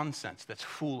 that's nonsense. That's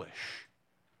foolish.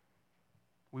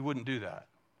 We wouldn't do that.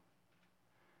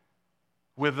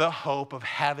 With the hope of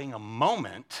having a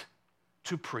moment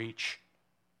to preach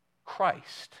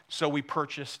Christ. So we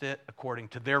purchased it according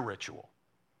to their ritual,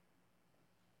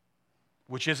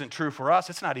 which isn't true for us.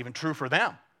 It's not even true for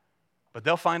them. But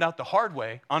they'll find out the hard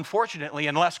way, unfortunately,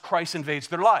 unless Christ invades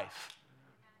their life.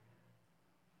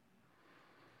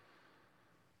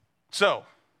 So,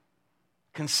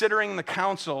 considering the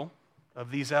counsel of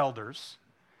these elders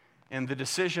and the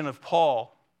decision of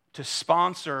Paul to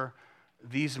sponsor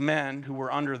these men who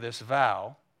were under this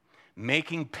vow,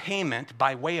 making payment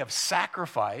by way of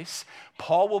sacrifice,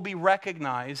 Paul will be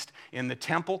recognized in the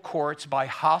temple courts by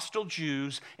hostile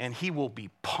Jews, and he will be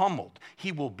pummeled.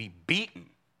 He will be beaten.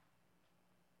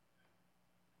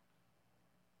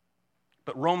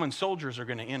 But Roman soldiers are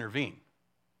going to intervene.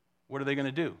 What are they going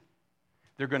to do?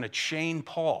 They're going to chain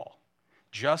Paul,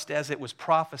 just as it was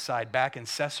prophesied back in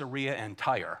Caesarea and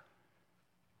Tyre.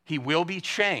 He will be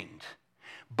chained.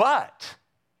 But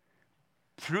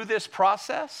through this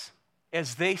process,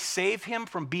 as they save him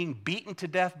from being beaten to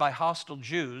death by hostile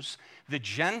Jews, the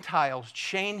Gentiles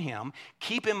chain him,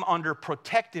 keep him under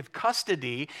protective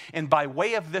custody, and by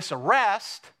way of this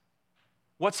arrest,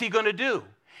 what's he going to do?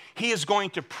 He is going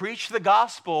to preach the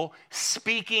gospel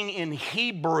speaking in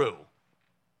Hebrew.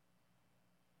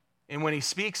 And when he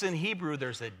speaks in Hebrew,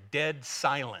 there's a dead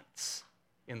silence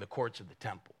in the courts of the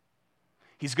temple.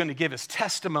 He's going to give his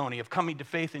testimony of coming to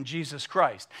faith in Jesus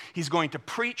Christ. He's going to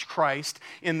preach Christ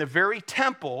in the very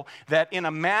temple that in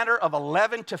a matter of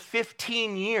 11 to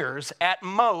 15 years at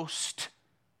most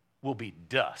will be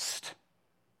dust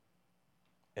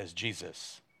as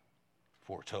Jesus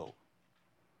foretold.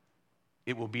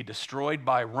 It will be destroyed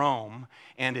by Rome,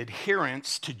 and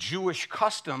adherence to Jewish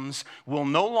customs will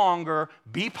no longer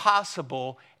be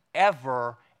possible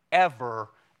ever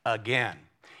again.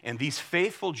 And these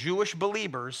faithful Jewish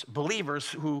believers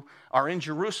who are in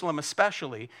Jerusalem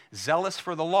especially, zealous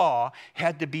for the law,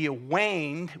 had to be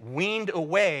weaned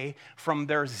away from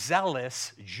their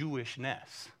zealous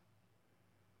Jewishness.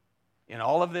 In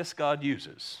all of this, God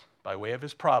uses, by way of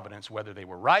his providence, whether they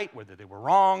were right, whether they were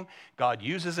wrong, God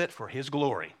uses it for his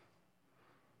glory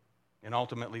and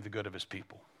ultimately the good of his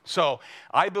people. So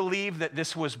I believe that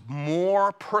this was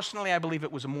more, personally, I believe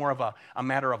it was more of a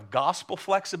matter of gospel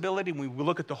flexibility. We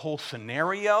look at the whole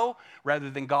scenario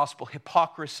rather than gospel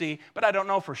hypocrisy, but I don't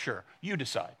know for sure. You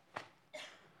decide.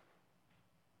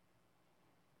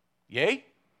 Yay?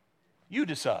 You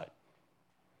decide.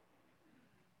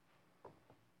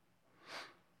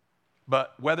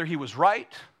 But whether he was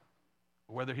right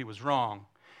or whether he was wrong,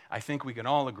 I think we can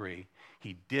all agree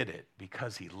he did it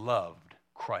because he loved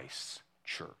Christ's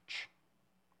church.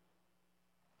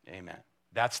 Amen.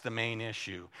 That's the main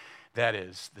issue. That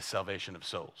is the salvation of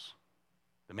souls.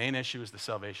 The main issue is the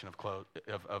salvation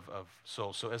of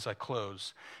souls. So as I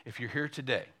close, if you're here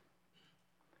today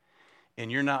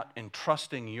and you're not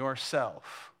entrusting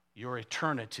yourself, your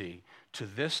eternity, to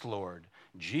this Lord,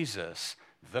 Jesus,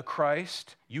 the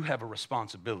Christ, you have a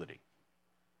responsibility.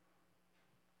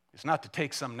 It's not to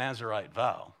take some Nazirite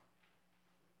vow.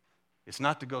 It's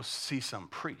not to go see some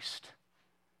priest.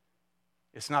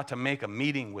 It's not to make a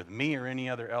meeting with me or any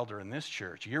other elder in this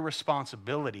church. Your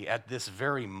responsibility at this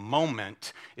very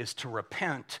moment is to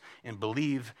repent and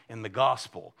believe in the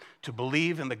gospel. To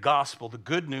believe in the gospel, the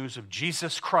good news of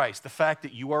Jesus Christ, the fact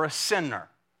that you are a sinner.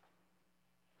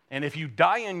 And if you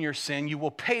die in your sin, you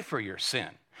will pay for your sin.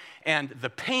 And the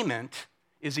payment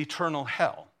is eternal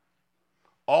hell.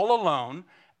 All alone,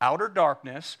 outer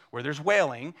darkness, where there's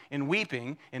wailing and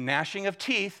weeping and gnashing of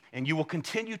teeth, and you will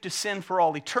continue to sin for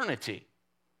all eternity.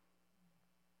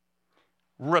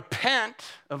 Repent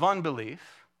of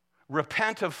unbelief,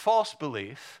 repent of false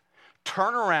belief,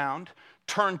 turn around,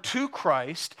 turn to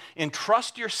Christ,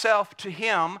 entrust yourself to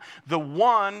him, the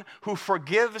one who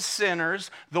forgives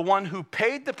sinners, the one who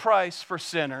paid the price for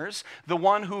sinners, the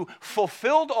one who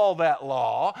fulfilled all that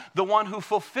law, the one who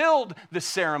fulfilled the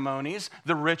ceremonies,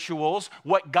 the rituals,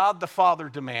 what God the Father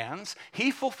demands. He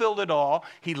fulfilled it all.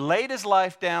 He laid his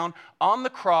life down on the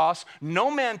cross. No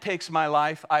man takes my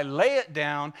life. I lay it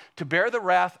down to bear the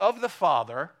wrath of the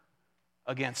Father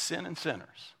against sin and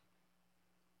sinners.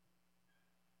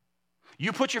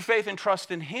 You put your faith and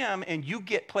trust in him, and you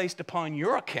get placed upon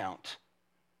your account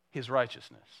his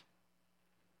righteousness.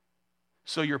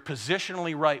 So you're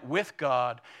positionally right with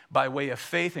God by way of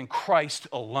faith in Christ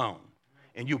alone,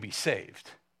 and you'll be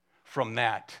saved from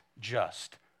that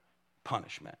just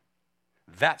punishment.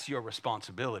 That's your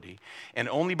responsibility, and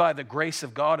only by the grace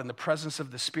of God and the presence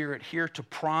of the Spirit here to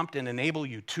prompt and enable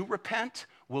you to repent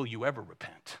will you ever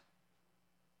repent.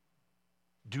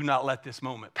 Do not let this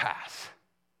moment pass.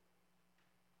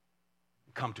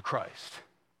 Come to Christ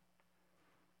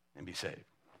and be saved.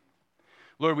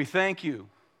 Lord, we thank you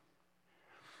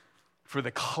for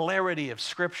the clarity of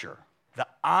Scripture, the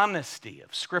honesty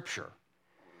of Scripture.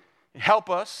 Help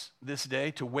us this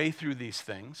day to weigh through these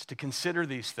things, to consider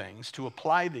these things, to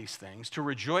apply these things, to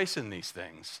rejoice in these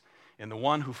things, in the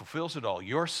one who fulfills it all,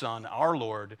 your Son, our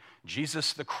Lord,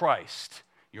 Jesus the Christ,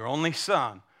 your only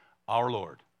Son, our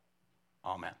Lord.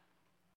 Amen.